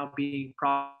are now being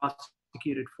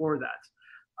prosecuted for that.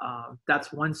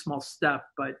 That's one small step.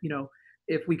 But, you know,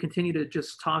 if we continue to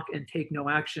just talk and take no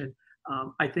action,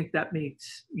 I think that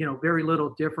makes, you know, very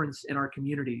little difference in our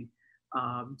community.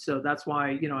 So that's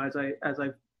why, you know, as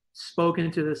I've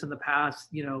spoken to this in the past,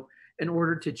 you know, in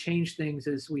order to change things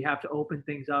is we have to open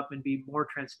things up and be more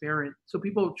transparent so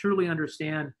people truly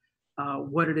understand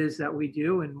what it is that we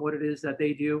do and what it is that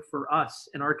they do for us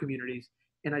in our communities.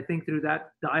 And I think through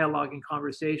that dialogue and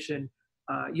conversation,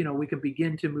 you know, we can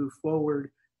begin to move forward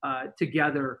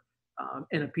together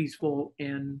in a peaceful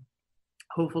and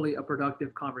hopefully a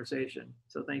productive conversation.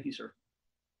 So thank you, sir.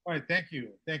 All right, thank you.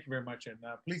 Thank you very much. And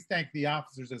please thank the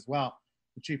officers as well.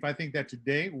 Chief, I think that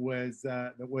today was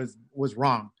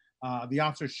wrong. The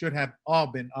officers should have all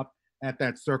been up at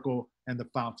that circle and the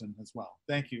fountain as well.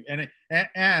 Thank you.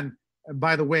 And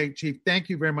by the way, Chief, thank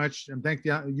you very much. And thank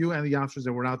you and the officers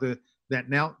that were out there that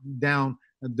knelt down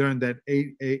during that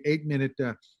eight minute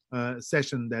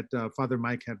session that Father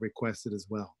Mike had requested as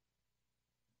well.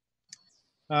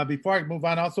 Before I move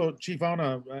on, also, Chief, I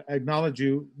want to acknowledge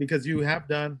you because you have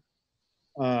done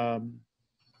a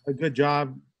good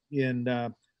job in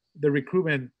the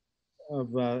recruitment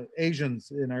of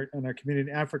Asians in our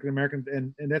community, African Americans,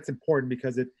 and that's important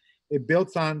because it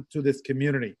builds on to this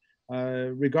community.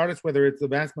 Regardless whether it's the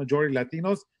vast majority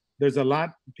Latinos, there's a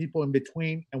lot of people in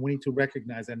between, and we need to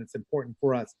recognize that. And it's important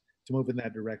for us to move in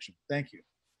that direction. Thank you.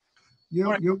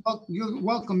 You're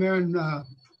welcome, Mayor. And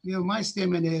you know, my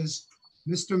statement is,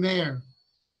 Mr. Mayor,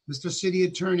 Mr. City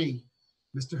Attorney,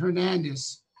 Mr.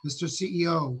 Hernandez, Mr.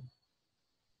 CEO,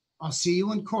 I'll see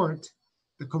you in court.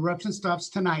 The corruption stops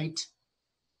tonight,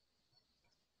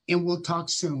 and we'll talk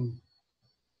soon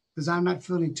because I'm not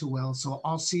feeling too well. So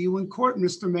I'll see you in court,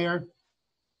 Mr. Mayor.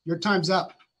 Your time's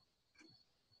up.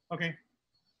 Okay.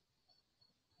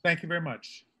 Thank you very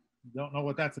much. Don't know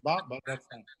what that's about, but that's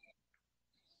fine.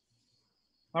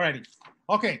 All righty.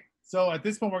 Okay. So at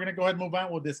this point, we're going to go ahead and move on.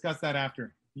 We'll discuss that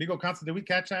after. Legal counsel, did we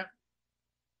catch that?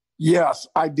 Yes,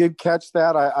 I did catch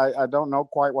that. I don't know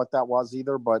quite what that was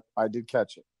either, but I did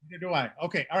catch it. Neither do I.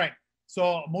 Okay. All right.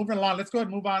 So moving along, let's go ahead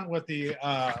and move on with the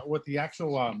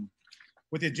actual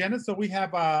with the agenda. So we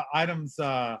have items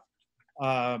from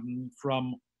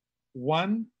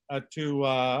 1 to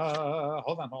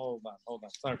hold on.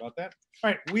 Sorry about that.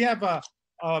 All right, we have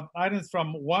items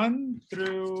from 1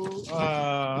 through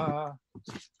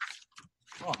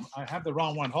oh, I have the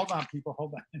wrong one. Hold on, people.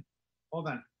 Hold on. I'll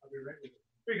be right with you.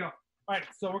 Here you go. All right,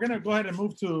 so we're going to go ahead and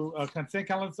move to consent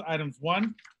calendar items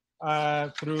 1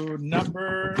 through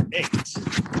number 8.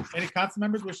 Any council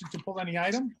members wishing to pull any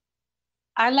item?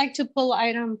 I'd like to pull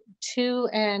item 2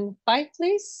 and 5,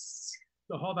 please.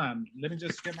 So hold on. Let me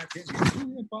just get my page. 2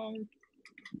 and 5.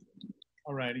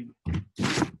 All righty.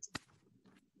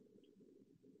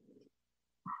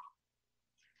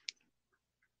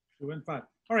 2 and 5.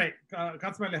 All right.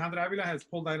 Councilman Alejandra Avila has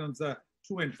pulled items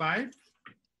 2 and 5.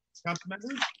 Council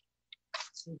members,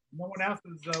 if no one else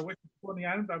is wishing to pull any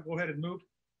items, I'll go ahead and move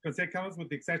consent calendars with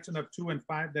the exception of 2 and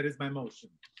 5. That is my motion.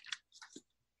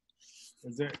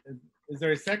 Is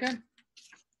there a second?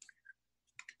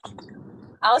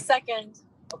 I'll second.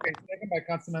 Okay, second by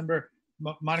Councilmember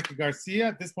Monica Garcia.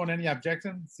 At this point, any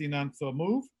objections? See none, so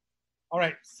move. All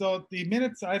right, so the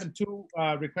minutes, item 2,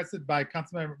 requested by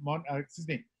Councilmember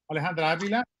Alejandra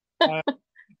Avila. Councilmember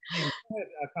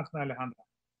Alejandra.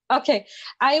 Okay,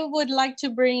 I would like to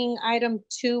bring item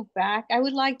 2 back. I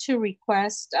would like to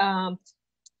request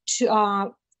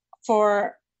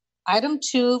for item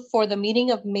 2 for the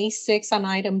meeting of May 6th on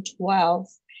item 12.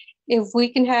 If we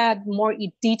can add more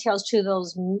details to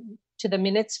the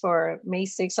minutes for May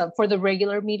 6th for the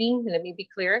regular meeting, let me be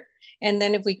clear. And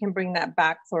then if we can bring that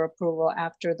back for approval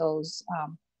after those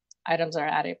items are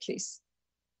added, please.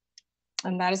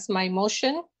 And that is my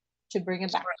motion to bring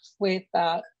it back with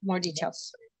more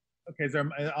details. Okay, so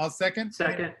I'll second.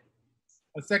 Second.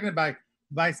 Seconded by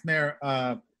Vice Mayor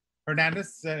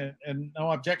Hernandez, and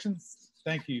no objections.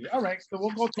 Thank you. All right, so we'll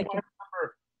go to number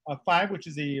 5, which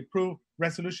is the approved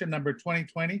resolution number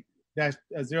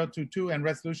 2020-022 and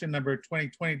resolution number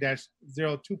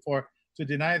 2020-024 to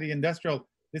deny the industrial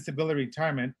disability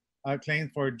retirement claims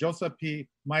for Joseph P.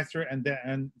 Meister and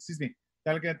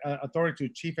delegate authority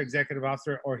to Chief Executive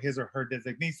Officer or his or her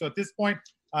designee. So at this point,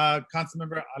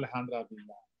 Councilmember Alejandra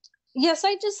Avila. Yes,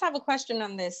 I just have a question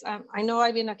on this. I know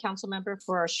I've been a council member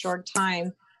for a short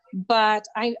time, but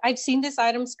I've seen these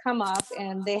items come up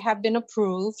and they have been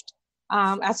approved.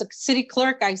 As a city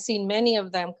clerk, I've seen many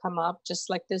of them come up, just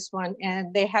like this one,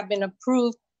 and they have been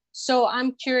approved. So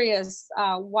I'm curious,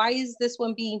 why is this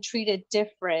one being treated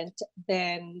different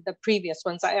than the previous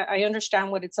ones? I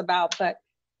understand what it's about, but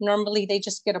normally they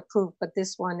just get approved, but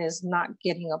this one is not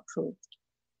getting approved.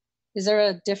 Is there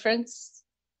a difference?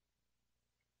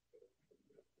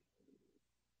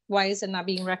 Why is it not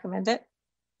being recommended?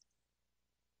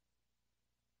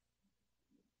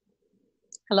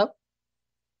 Hello?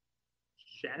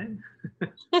 Shannon?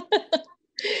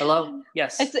 Hello?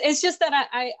 Yes. It's just that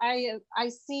I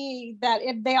see that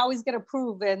if they always get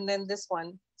approved and then this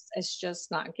one is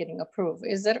just not getting approved.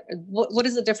 Is it, what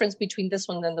is the difference between this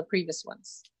one and the previous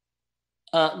ones?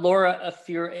 Laura, if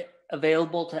you're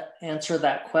available to answer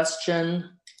that question.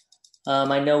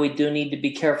 I know we do need to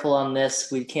be careful on this.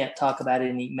 We can't talk about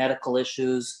any medical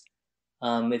issues.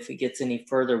 If it gets any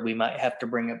further, we might have to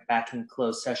bring it back in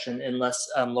closed session unless,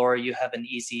 Laura, you have an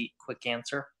easy, quick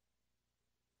answer.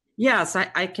 Yes,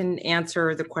 I can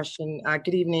answer the question.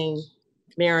 Good evening,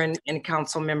 Mayor and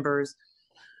council members.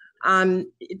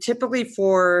 Typically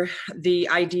for the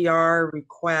IDR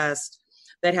request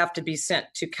that have to be sent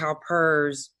to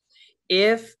CalPERS,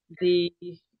 if the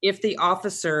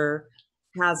officer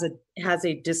has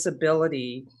a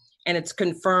disability and it's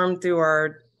confirmed through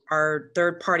our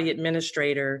third-party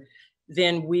administrator,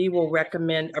 then we will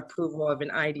recommend approval of an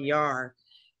IDR.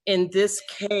 In this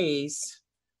case,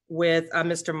 with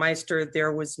Mr. Meister,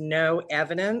 there was no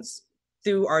evidence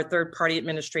through our third-party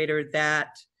administrator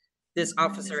that this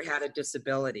officer had a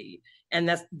disability. And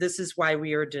this is why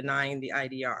we are denying the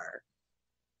IDR.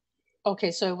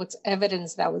 Okay, so what's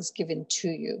evidence that was given to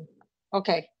you?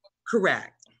 Okay.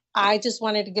 Correct. I just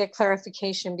wanted to get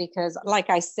clarification because like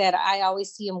I said, I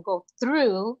always see them go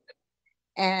through.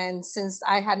 And since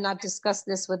I had not discussed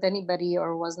this with anybody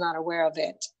or was not aware of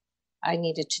it, I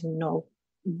needed to know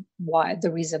why,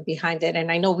 the reason behind it.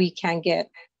 And I know we can get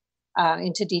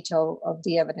into detail of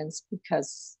the evidence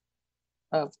because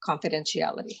of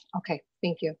confidentiality. Okay,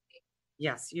 thank you.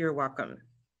 Yes, you're welcome.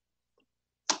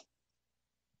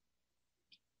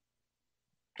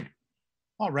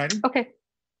 All righty. Okay.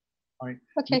 All right.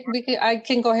 Okay, I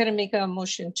can go ahead and make a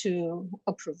motion to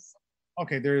approve.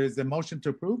 Okay, there is a motion to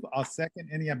approve. I'll second.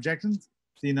 Any objections?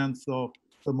 See none, so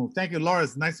move. Thank you, Laura.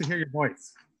 It's nice to hear your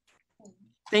voice.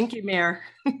 Thank you, Mayor.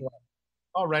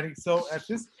 All righty. So at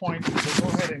this point, we'll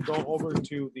go ahead and go over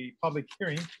to the public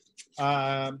hearing.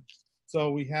 So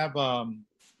we have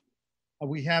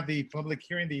the public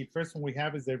hearing. The first one we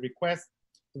have is a request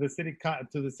to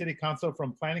the city council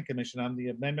from Planning Commission on the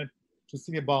amendment to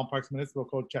City of Baldwin Parks Municipal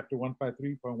Code Chapter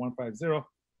 153.150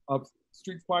 of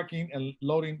street parking and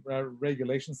loading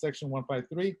regulations, Section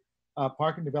 153,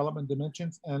 parking development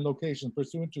dimensions and location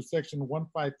pursuant to Section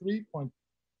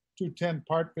 153.210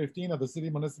 Part 15 of the City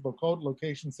Municipal Code,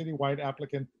 location citywide,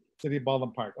 applicant City of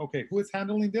Baldwin Park. Okay, who is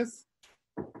handling this?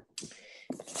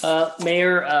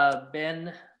 Mayor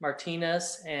Ben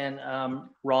Martinez and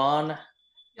Ron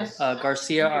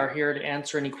Garcia are here to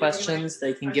answer any questions.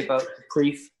 They can give a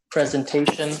brief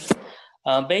presentation.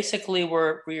 Basically,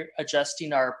 we're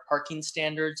adjusting our parking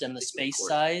standards and the space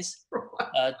size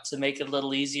to make it a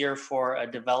little easier for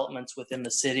developments within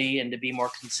the city and to be more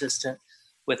consistent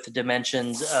with the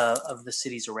dimensions of the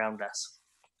cities around us.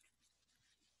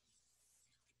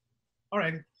 All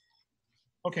right.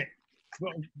 Okay.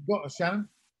 Go, Shannon.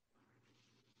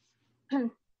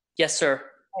 Yes, sir.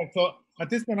 All right, so at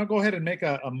this point, I'll go ahead and make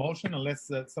a motion unless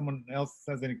someone else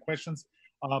has any questions.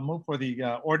 I'll move for the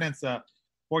ordinance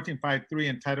 1453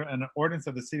 entitled an ordinance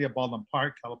of the City of Baldwin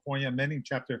Park, California, amending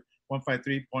chapter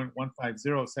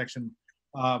 153.150 section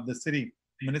of the City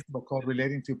Municipal Code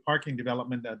relating to parking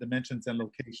development dimensions and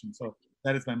location. So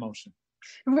that is my motion.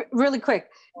 Really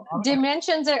quick,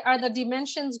 dimensions, are the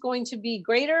dimensions going to be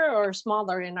greater or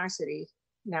smaller in our city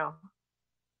now?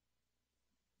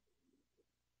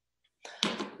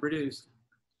 Reduced.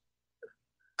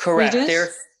 Correct.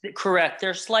 Reduced? They're correct.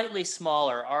 They're slightly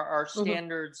smaller. Our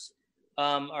standards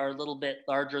are a little bit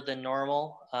larger than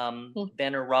normal.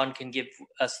 Ben or Ron can give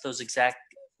us those exact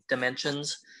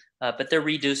dimensions, but they're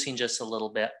reducing just a little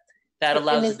bit. That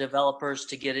allows the developers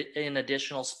to get in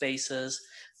additional spaces,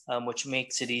 which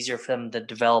makes it easier for them to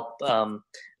develop,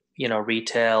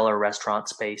 retail or restaurant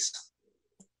space.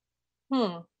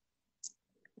 I'm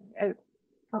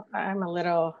a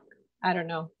little, I don't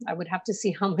know. I would have to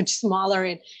see how much smaller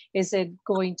it is. It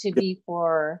going to be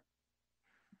for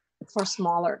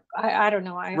smaller? I don't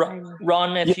know.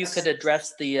 Ron, if you could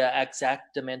address the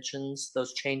exact dimensions,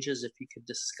 those changes, if you could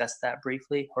discuss that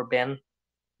briefly, or Ben.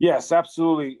 Yes,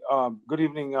 absolutely. Good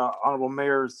evening, Honorable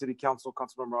Mayor, City Council,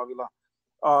 Councilmember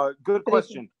Avila. Good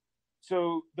question.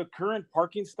 So the current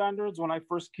parking standards, when I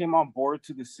first came on board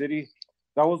to the city,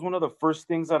 that was one of the first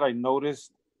things that I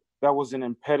noticed that was an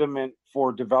impediment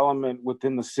for development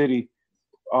within the city.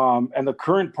 And the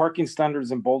current parking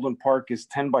standards in Baldwin Park is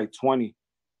 10 by 20,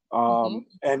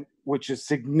 and which is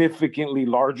significantly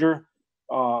larger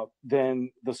than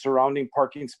the surrounding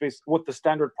parking space, what the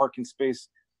standard parking space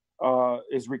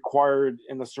is required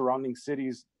in the surrounding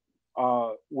cities,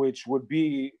 which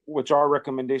our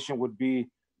recommendation would be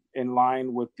in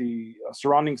line with the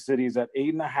surrounding cities at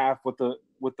 8.5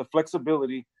 with the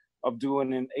flexibility of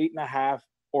doing an 8.5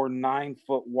 or 9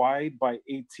 foot wide by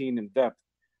 18 in depth.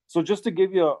 So just to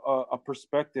give you a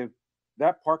perspective,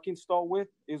 that parking stall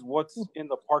width is what's in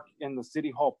the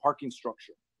city hall parking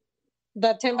structure.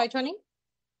 The 10 by 20?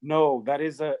 No, that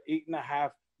is a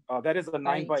 8.5. That is a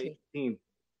 9 by 18.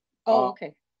 Oh,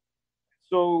 okay.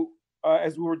 So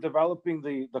as we were developing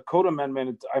the code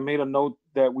amendment, I made a note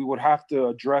that we would have to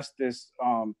address this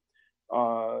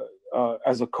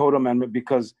as a code amendment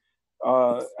because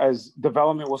as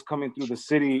development was coming through the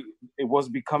city, it was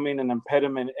becoming an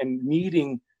impediment and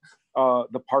meeting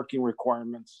the parking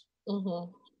requirements.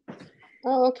 Mm-hmm.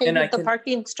 Oh, okay. And But the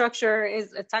parking structure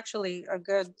it's actually a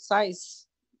good size.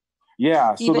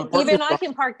 Yeah. So even I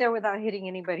can park there without hitting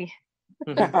anybody.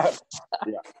 Yeah.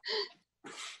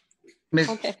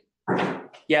 Okay.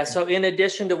 Yeah, so in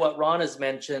addition to what Ron has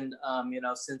mentioned,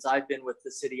 since I've been with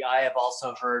the city, I have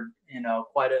also heard,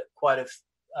 quite a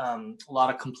lot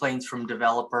of complaints from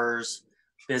developers,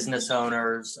 business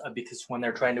owners, because when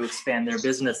they're trying to expand their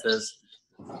businesses,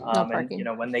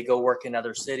 and when they go work in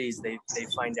other cities, they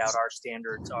find out our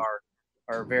standards are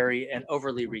very and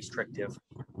overly restrictive.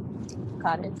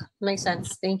 Got it. Makes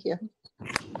sense. Thank you.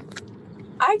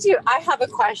 I have a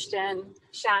question,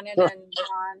 Shannon and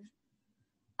Ron.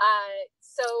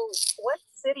 So what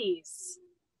cities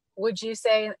would you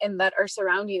say in that are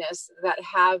surrounding us that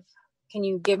have, can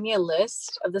you give me a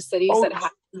list of the cities that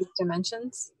have these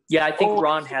dimensions? Yeah, I think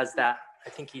Ron has that. I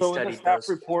think he studied those.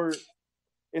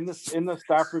 In the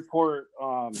staff report,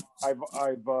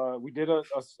 we did a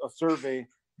survey.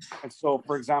 And so,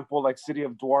 for example, like city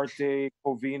of Duarte,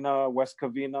 Covina, West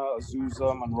Covina,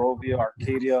 Azusa, Monrovia,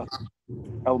 Arcadia,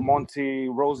 El Monte,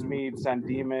 Rosemead, San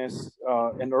Dimas,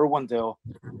 and Irwindale,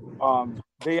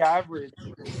 they average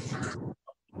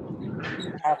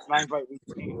 9 by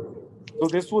 18. So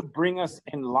this would bring us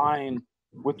in line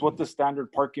with what the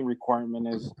standard parking requirement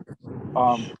is.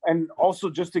 And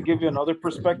also, just to give you another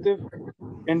perspective,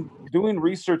 in doing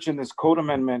research in this code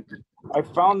amendment, I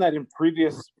found that in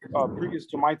previous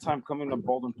to my time coming to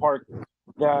Baldwin Park,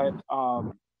 that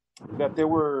there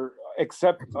were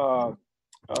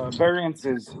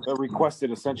variances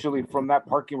requested essentially from that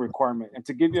parking requirement. And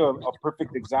to give you a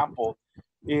perfect example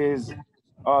is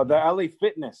the LA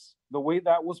Fitness. The way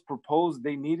that was proposed,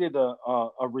 they needed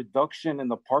a reduction in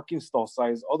the parking stall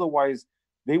size. Otherwise,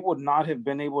 they would not have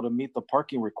been able to meet the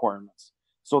parking requirements.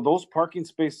 So those parking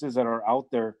spaces that are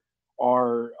out there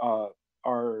are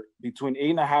between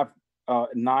 8.5,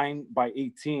 9 by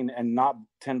 18, and not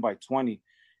 10 by 20.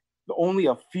 Only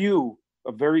a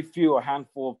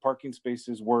handful of parking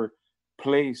spaces were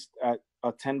placed at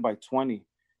a 10 by 20.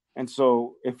 And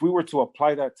so if we were to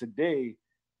apply that today,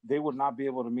 they would not be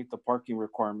able to meet the parking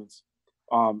requirements.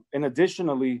 And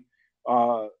additionally,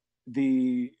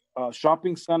 the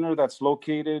shopping center that's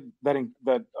located,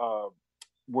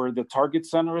 where the Target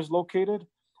Center is located,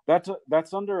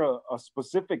 that's under a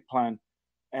specific plan.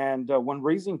 And when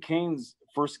Raising Cane's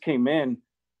first came in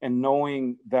and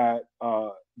knowing that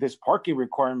this parking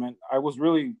requirement, I was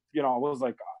really, I was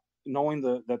like, knowing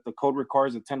that the code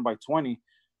requires a 10 by 20,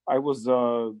 I was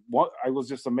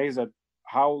just amazed at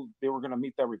how they were going to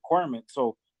meet that requirement.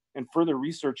 So in further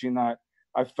researching that,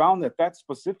 I found that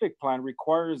specific plan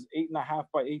requires 8.5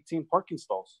 by 18 parking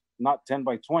stalls, not 10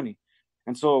 by 20.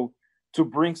 And so to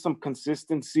bring some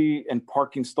consistency in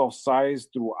parking stall size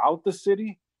throughout the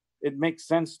city, it makes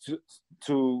sense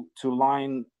to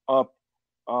line up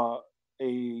a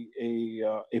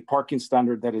parking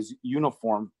standard that is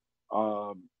uniform.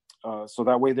 So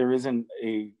that way there isn't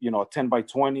a 10 by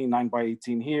 20, 9 by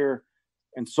 18 here,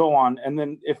 and so on. And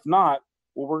then if not,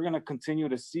 what we're going to continue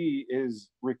to see is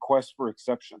requests for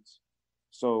exceptions.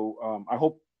 So I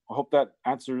hope that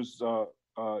answers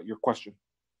your question.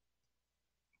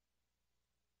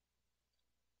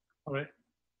 All right.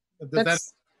 That's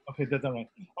right.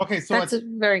 Okay, so that's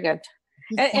very good.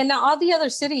 And now all the other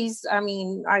cities, I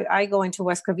mean, I go into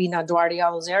West Covina, Duarte,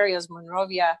 all those areas,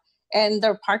 Monrovia, and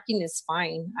their parking is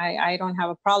fine. I don't have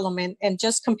a problem. And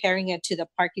just comparing it to the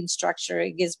parking structure,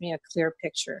 it gives me a clear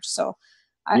picture. So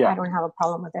I don't have a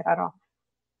problem with it at all.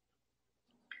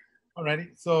 All righty.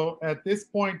 So at this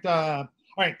point, all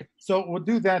right, so we'll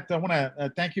do that. I want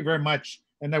to thank you very much.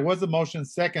 And there was a motion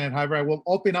second. However, I will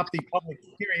open up the public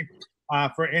hearing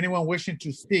for anyone wishing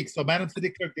to speak. So, Madam City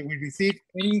Clerk, did we receive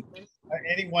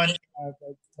anyone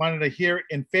wanted to hear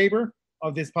in favor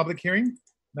of this public hearing?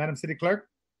 Madam City Clerk?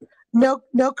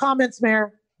 No comments,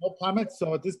 Mayor. No comments.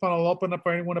 So at this point, I'll open up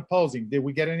for anyone opposing. Did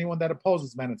we get anyone that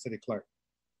opposes, Madam City Clerk?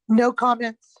 No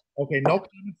comments. Okay, no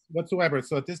comments whatsoever.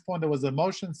 So at this point, there was a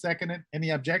motion seconded. Any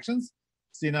objections?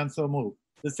 Seeing none, so moved.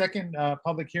 The second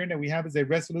public hearing that we have is a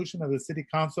resolution of the City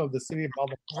Council of the City of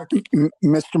Baldwin Park.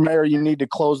 Mr. Mayor, you need to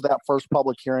close that first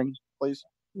public hearing, please.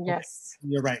 Yes. Okay,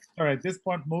 you're right. All right, at this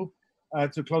point, move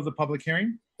to close the public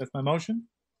hearing. That's my motion.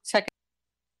 Second.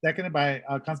 Seconded by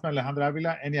Councilman Alejandro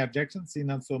Avila. Any objections? Seeing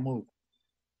none, so moved.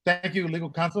 Thank you,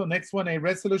 legal counsel. Next one, a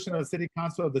resolution of the City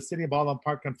Council of the City of Baldwin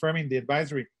Park confirming the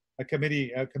advisory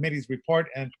committee's report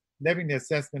and levying the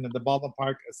assessment of the Baldwin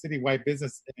Park Citywide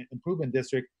Business Improvement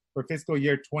District for fiscal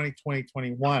year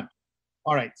 2020-21.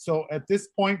 All right, so at this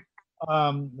point,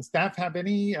 staff have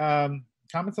any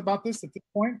comments about this at this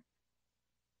point?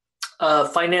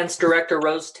 Finance Director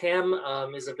Rose Tam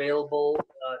is available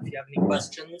if you have any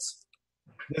questions.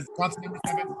 Does council members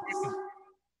have any questions?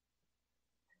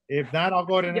 If not, I'll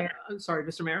go ahead and Yeah, I'm sorry,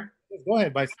 Mr. Mayor. go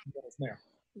ahead, Vice Mayor.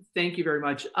 Thank you very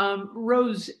much.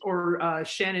 Rose or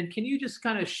Shannon, can you just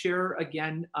kind of share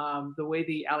again the way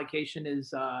the allocation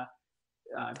is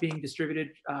being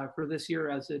distributed for this year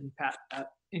as in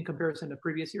comparison to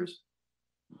previous years?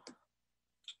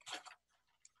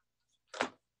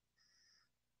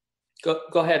 Go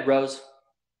ahead, Rose.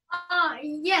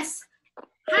 Yes.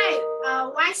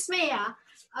 Hi, Vice Mayor.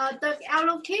 The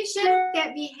allocation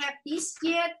that we have this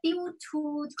year due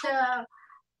to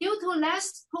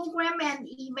less program and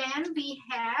event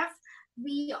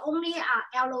we only are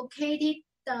allocated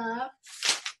the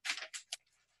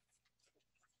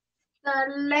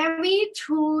levy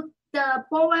to the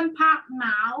Baldwin Park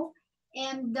now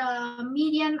and the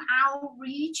median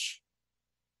outreach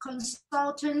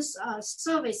consultants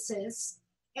services.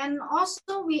 And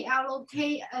also we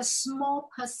allocate a small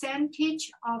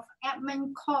percentage of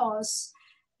admin costs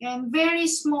and very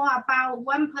small, about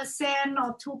 1%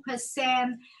 or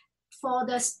 2% for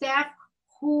the staff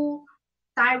who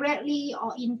directly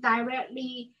or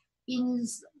indirectly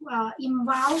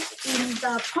involved in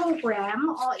the program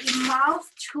or involved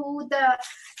to the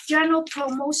general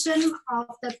promotion of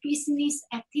the business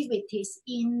activities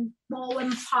in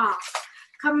Baldwin Park,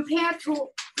 compared to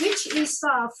which is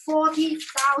about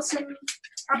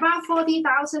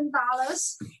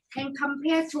 $40,000, and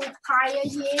compared to prior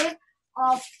year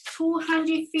of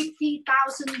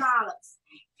 $250,000.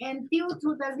 And due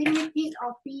to the limited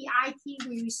of BIT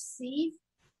we receive,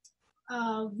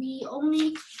 we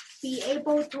only be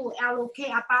able to allocate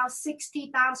about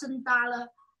 $60,000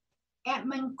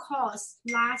 admin costs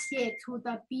last year to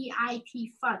the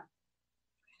BIT fund.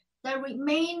 The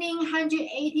remaining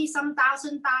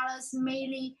 $180,000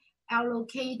 mainly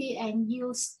allocated and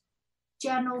used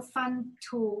general fund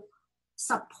to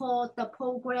support the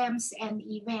programs and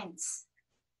events.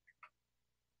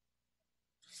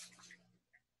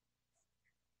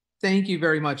 Thank you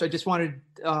very much. I just wanted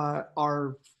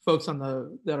our folks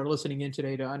that are listening in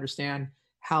today to understand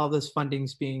how this funding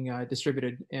is being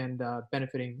distributed and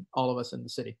benefiting all of us in the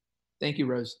city. Thank you,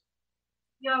 Rose.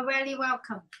 You're very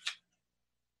welcome.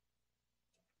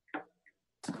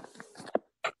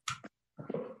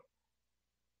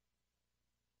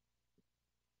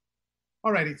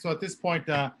 All righty, so at this point,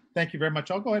 thank you very much.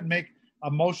 I'll go ahead and make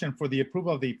a motion for the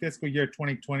approval of the fiscal year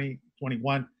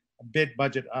 2020-21 bid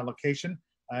budget allocation.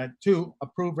 To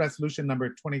approve resolution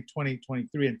number 2020-23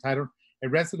 entitled a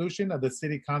resolution of the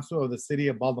City Council of the City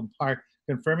of Baldwin Park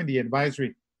confirming the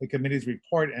advisory committee's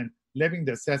report and levying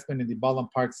the assessment in the Baldwin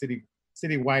Park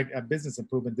Citywide Business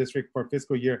Improvement District for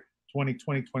fiscal year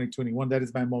 2020-2021. That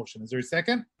is my motion. Is there a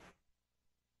second?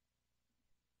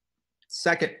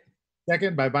 Second.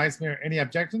 Second by Vice Mayor. Any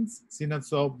objections? Seeing none,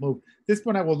 so moved. This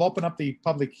point, I will open up the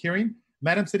public hearing.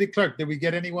 Madam City Clerk, did we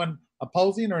get anyone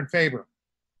opposing or in favor?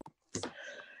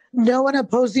 No one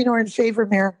opposing or in favor,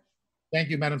 Mayor. Thank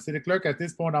you, Madam City Clerk. At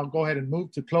this point, I'll go ahead and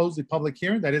move to close the public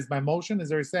hearing. That is my motion. Is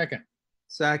there a second?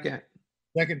 Second.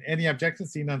 Second. Any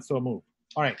objections? Seeing none, so moved.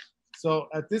 All right. So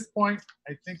at this point,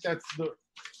 I think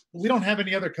we don't have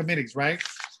any other committees, right?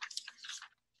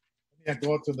 Let me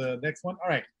go to the next one. All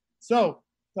right. So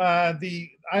the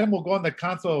item will go on the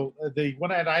council. The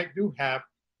one that I do have,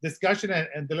 discussion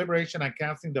and deliberation on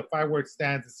canceling the fireworks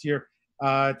stands this year.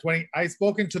 I've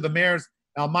spoken to the mayors,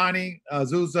 Almani,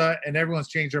 Azusa, and everyone's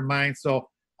changed their mind. So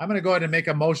I'm going to go ahead and make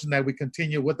a motion that we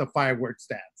continue with the fireworks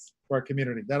stands for our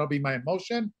community. That'll be my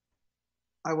motion.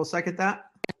 I will second that.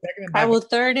 I will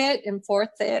third it and fourth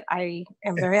it. I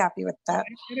am very happy with that.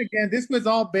 And again, this was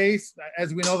all based,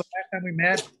 as we know, the last time we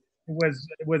met,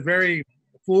 it was very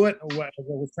fluid what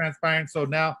was transpiring. So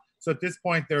now, at this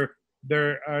point, are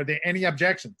there any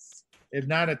objections? If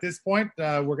not, at this point,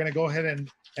 we're going to go ahead and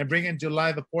and bring in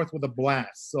July the 4th with a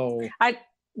blast. So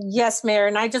Yes, Mayor,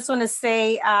 and I just want to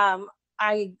say, our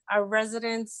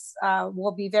residents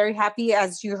will be very happy.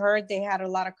 As you heard, they had a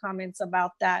lot of comments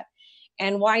about that.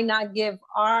 And why not give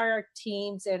our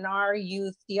teams and our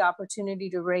youth the opportunity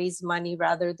to raise money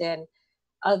rather than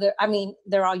I mean,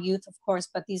 they're all youth, of course,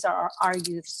 but these are our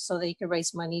youth, so they can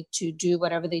raise money to do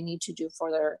whatever they need to do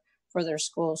for their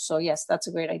schools. So yes, that's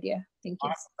a great idea. Thank you.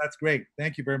 Awesome. That's great.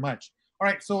 Thank you very much. All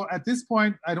right. So at this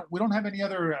point, we don't have any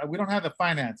other, we don't have the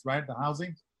finance, right? The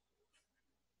housing.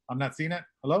 I'm not seeing it.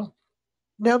 Hello?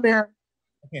 No, Mayor.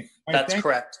 Okay. All right, That's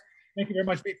correct. Thank you very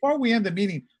much. Before we end the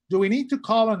meeting, do we need to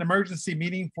call an emergency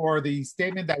meeting for the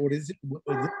statement that was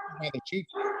by the chief?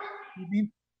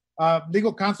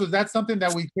 Legal counsel, is that something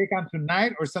that we take on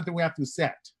tonight or something we have to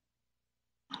set?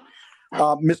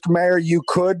 Mr. Mayor, you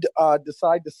could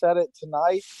decide to set it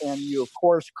tonight, and you, of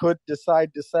course, could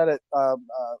decide to set it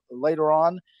later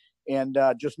on, and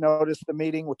just notice the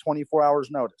meeting with 24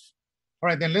 hours notice. All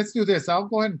right, then let's do this. I'll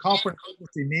go ahead and call for an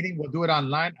emergency meeting. We'll do it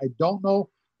online. I don't know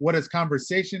what his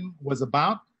conversation was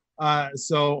about.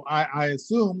 So I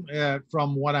assume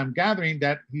from what I'm gathering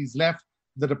that he's left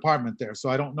the department there. So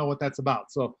I don't know what that's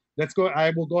about. So let's go.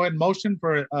 I will go ahead and motion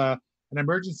for an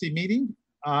emergency meeting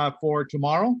for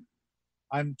tomorrow.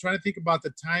 I'm trying to think about the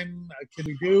time. Can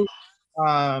we do?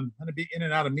 I'm going to be in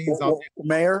and out of meetings.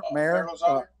 Mayor.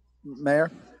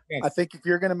 Yes. I think if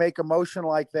you're going to make a motion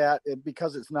like that,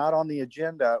 because it's not on the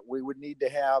agenda, we would need to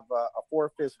have a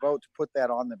 4/5 vote to put that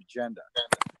on the agenda.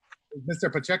 Is Mr.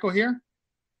 Pacheco here?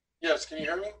 Yes, can you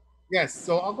hear me? Yes,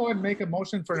 so I'll go ahead and make a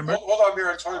motion for an emergency. Hold on, Mayor,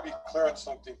 I just want to be clear on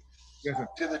something. Yes, sir.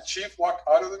 Did the chief walk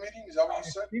out of the meeting? Is that what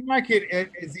you said? Seems like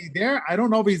is he there? I don't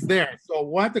know if he's there. So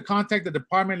we'll have to contact the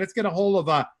department. Let's get a hold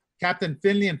of Captain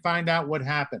Finley and find out what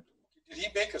happened. Did he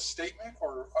make a statement,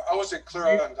 or I wasn't clear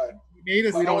on that? We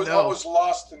don't know. I was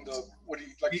lost in the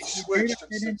he switched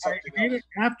and said something else.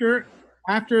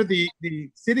 After the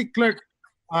city clerk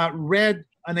read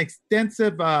an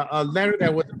extensive letter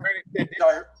that was very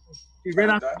extended. He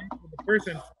read out the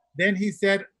person. Then he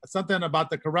said something about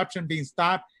the corruption being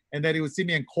stopped and that he would see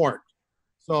me in court.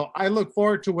 So I look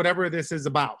forward to whatever this is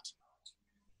about.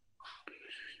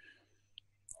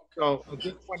 So at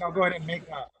this point, I'll go ahead and make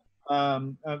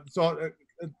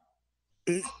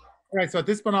all right, so at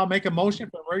this point, I'll make a motion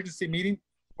for emergency meeting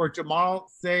for tomorrow,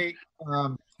 say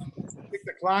 6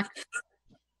 o'clock.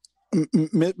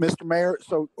 Mr. Mayor,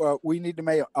 so we need to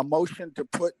make a motion to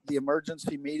put the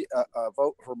emergency meeting,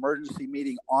 vote for emergency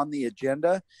meeting on the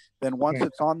agenda. Then once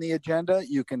it's on the agenda,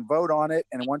 you can vote on it.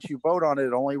 And once you vote on it,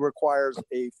 it only requires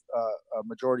a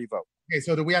majority vote. Okay,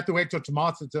 so do we have to wait till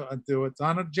tomorrow until it's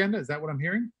on agenda? Is that what I'm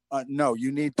hearing? No,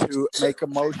 you need to make a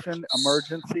motion,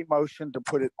 emergency motion, to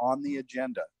put it on the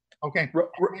agenda. Okay.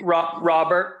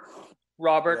 Robert,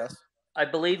 Yes. I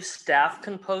believe staff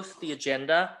can post the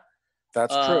agenda.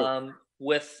 That's true.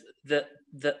 With the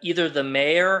either the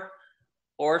mayor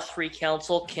or 3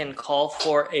 council can call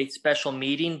for a special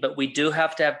meeting, but we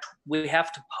have to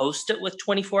post it with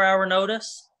 24-hour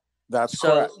notice. That's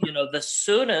so correct. The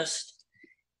soonest,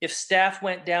 if staff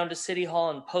went down to City Hall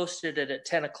and posted it at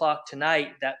 10 o'clock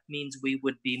tonight, that means we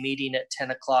would be meeting at 10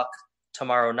 o'clock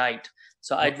tomorrow night.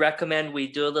 So I'd recommend we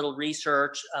do a little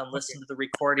research, listen to the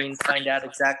recording, find out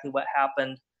exactly what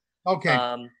happened. Okay.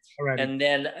 And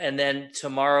then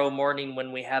tomorrow morning,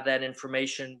 when we have that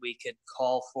information, we could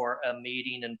call for a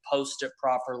meeting and post it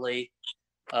properly.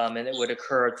 And it would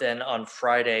occur then on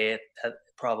Friday, at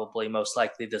probably most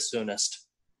likely the soonest.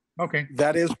 Okay.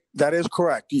 That is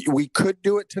correct. We could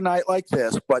do it tonight like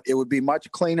this, but it would be much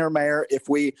cleaner, Mayor, if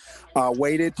we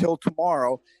waited till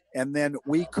tomorrow, and then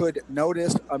we could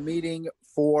notice a meeting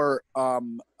for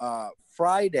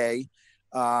Friday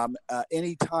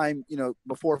anytime,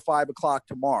 before 5 o'clock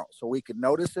tomorrow. So we could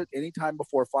notice it anytime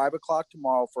before 5 o'clock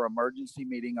tomorrow for emergency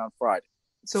meeting on Friday.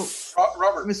 So,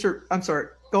 Robert, I'm sorry.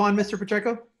 Go on, Mr.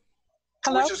 Pacheco.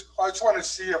 Hello. I just wanted to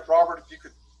see if Robert, if you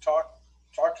could talk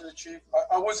to the chief.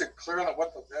 I wasn't clear on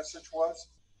what the message was,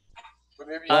 but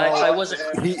maybe I wasn't.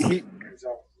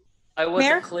 I wasn't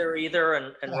Mayor? clear either,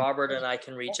 and Robert and I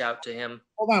can reach out to him.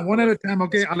 Hold on, one at a time.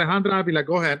 Okay, Alejandra Avila,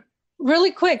 go ahead.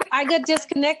 Really quick, I got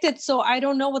disconnected, so I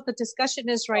don't know what the discussion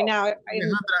is right now.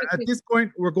 Alejandra, at this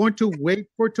point, we're going to wait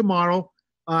for tomorrow.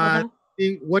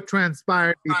 See what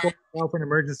transpired before we call for an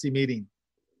emergency meeting.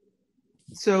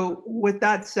 So with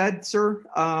that said, sir,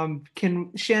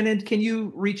 Shannon, can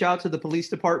you reach out to the police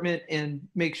department and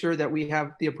make sure that we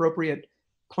have the appropriate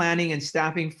planning and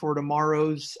staffing for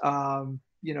tomorrow's, I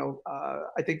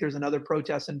think there's another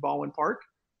protest in Baldwin Park.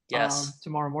 Yes.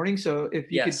 Tomorrow morning. So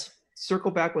if you could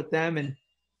circle back with them and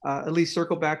at least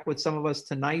circle back with some of us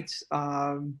tonight,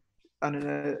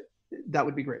 that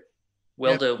would be great.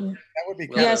 Will do. That would be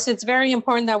Yes, it's very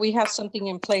important that we have something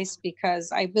in place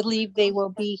because I believe they will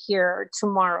be here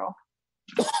tomorrow.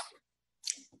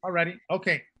 Alrighty,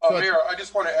 okay. Mayor, I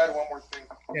just want to add one more thing.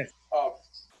 Yes.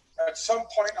 At some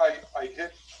point, I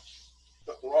hit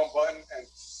the wrong button and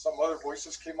some other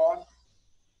voices came on.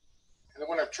 And then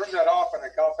when I turned that off and I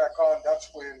got back on, that's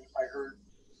when I heard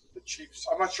the chiefs.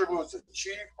 I'm not sure if it was the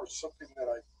chief or something that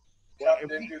I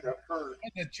tapped into that heard.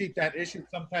 The chief that issued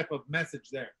some type of message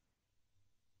there.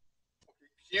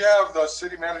 Do you have the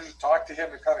city manager talk to him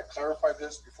to kind of clarify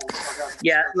this before we start out?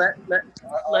 Yeah,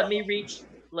 let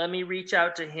me reach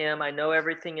out to him. I know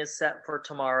everything is set for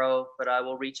tomorrow, but I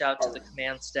will reach out to the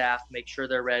command staff, make sure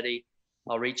they're ready.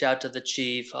 I'll reach out to the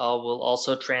chief. Will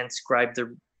also transcribe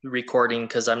the recording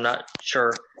because I'm not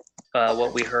sure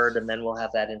what we heard, and then we'll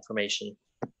have that information.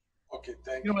 Okay,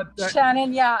 thank you.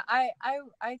 Shannon, yeah,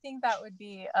 I think that would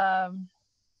be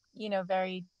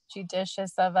very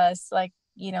judicious of us. Like,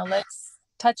 let's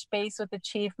touch base with the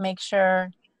chief, make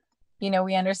sure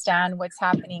we understand what's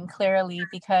happening clearly,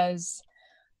 because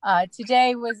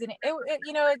today was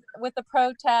with the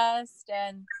protest,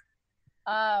 and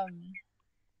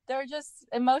they're just,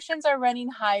 emotions are running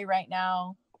high right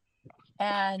now,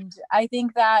 and I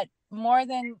think that more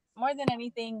than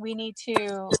anything, we need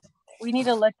to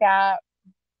look at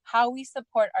how we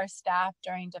support our staff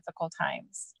during difficult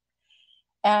times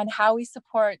and how we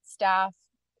support staff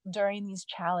during these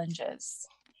challenges.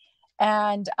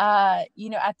 And at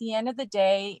the end of the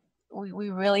day, we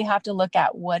really have to look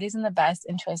at what is in the best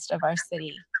interest of our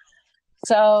city.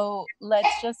 So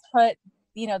let's just put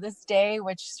this day,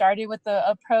 which started with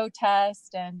a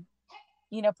protest and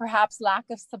perhaps lack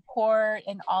of support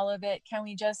and all of it, can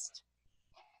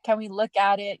we look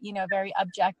at it very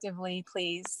objectively,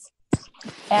 please?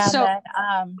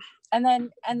 And then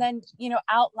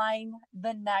outline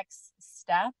the next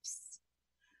steps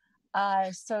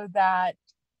so that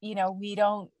we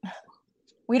don't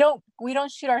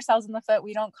shoot ourselves in the foot.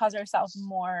 We don't cause ourselves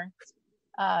more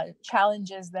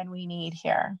challenges than we need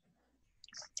here.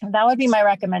 That would be my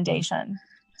recommendation.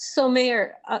 So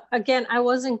Mayor, again, I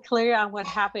wasn't clear on what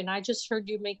happened. I just heard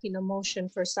you making a motion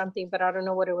for something, but I don't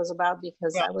know what it was about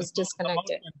because I was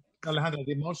disconnected. Alejandra,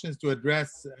 the motion is to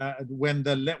address when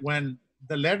the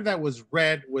letter that was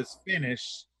read was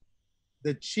finished,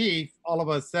 the chief all of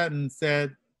a sudden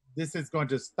said, "This is going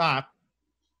to stop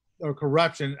or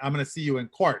corruption. I'm going to see you in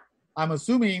court." I'm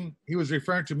assuming he was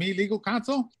referring to me, legal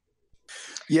counsel.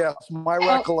 Yes, my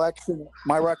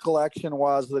recollection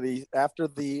was that after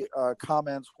the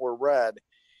comments were read,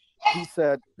 he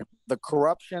said, "The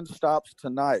corruption stops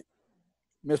tonight.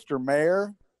 Mr.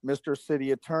 Mayor, Mr.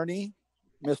 City Attorney,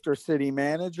 Mr. City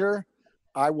Manager,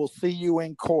 I will see you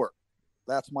in court."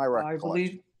 That's my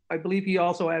recollection. I believe he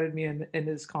also added me in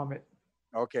his comment.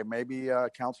 Okay, maybe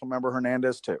Councilmember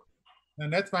Hernandez too.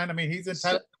 And that's fine. I mean, he's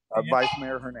entitled. Vice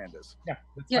Mayor Hernandez. Yeah,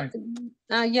 that's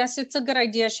fine. Yes, it's a good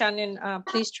idea, Shannon.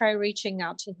 Please try reaching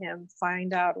out to him,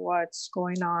 find out what's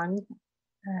going on,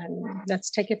 and let's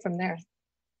take it from there.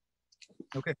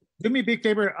 Okay. Do me a big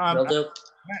favor.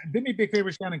 Do me a big favor,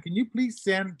 Shannon. Can you please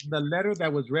send the letter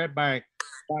that was read by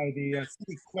the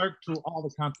city clerk to all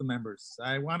the council members?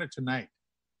 I want it tonight.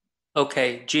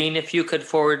 Okay, Jean, if you could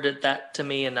forward that to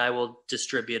me and I will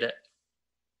distribute it.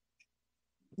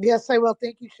 Yes, I will.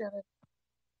 Thank you, Shannon.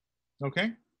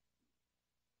 Okay.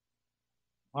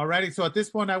 All righty. So at this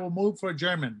point, I will move for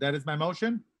adjournment. That is my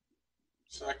motion.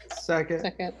 Second.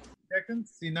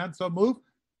 See none. So move.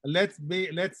 Let's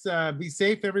be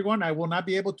safe, everyone. I will not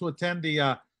be able to attend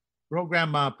the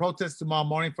program protest tomorrow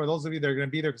morning. For those of you that are going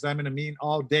to be there, because I'm in a meeting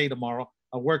all day tomorrow,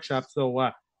 a workshop.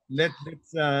 So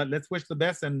let's wish the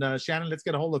best. And Shannon, let's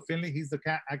get a hold of Finley. He's the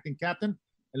acting captain,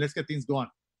 and let's get things going.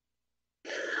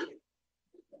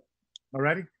 All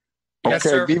righty. Yes,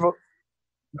 sir.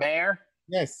 Mayor?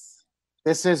 Yes.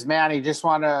 This is Manny. Just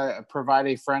want to provide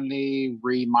a friendly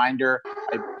reminder.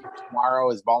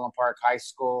 Tomorrow is Baldwin Park High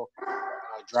School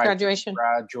graduation.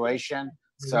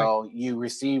 So you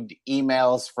received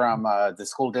emails from the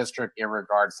school district in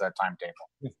regards to that timetable.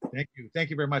 Yes, thank you. Thank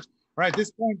you very much. All right, at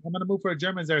this point, I'm going to move for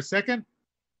adjournment. Is there a second?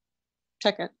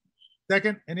 Second.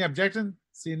 Any objection?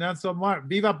 See none. So much.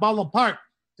 Viva Baldwin Park.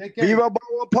 Take care. Viva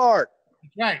Baldwin Park.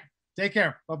 That's right. Take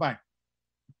care. Bye-bye.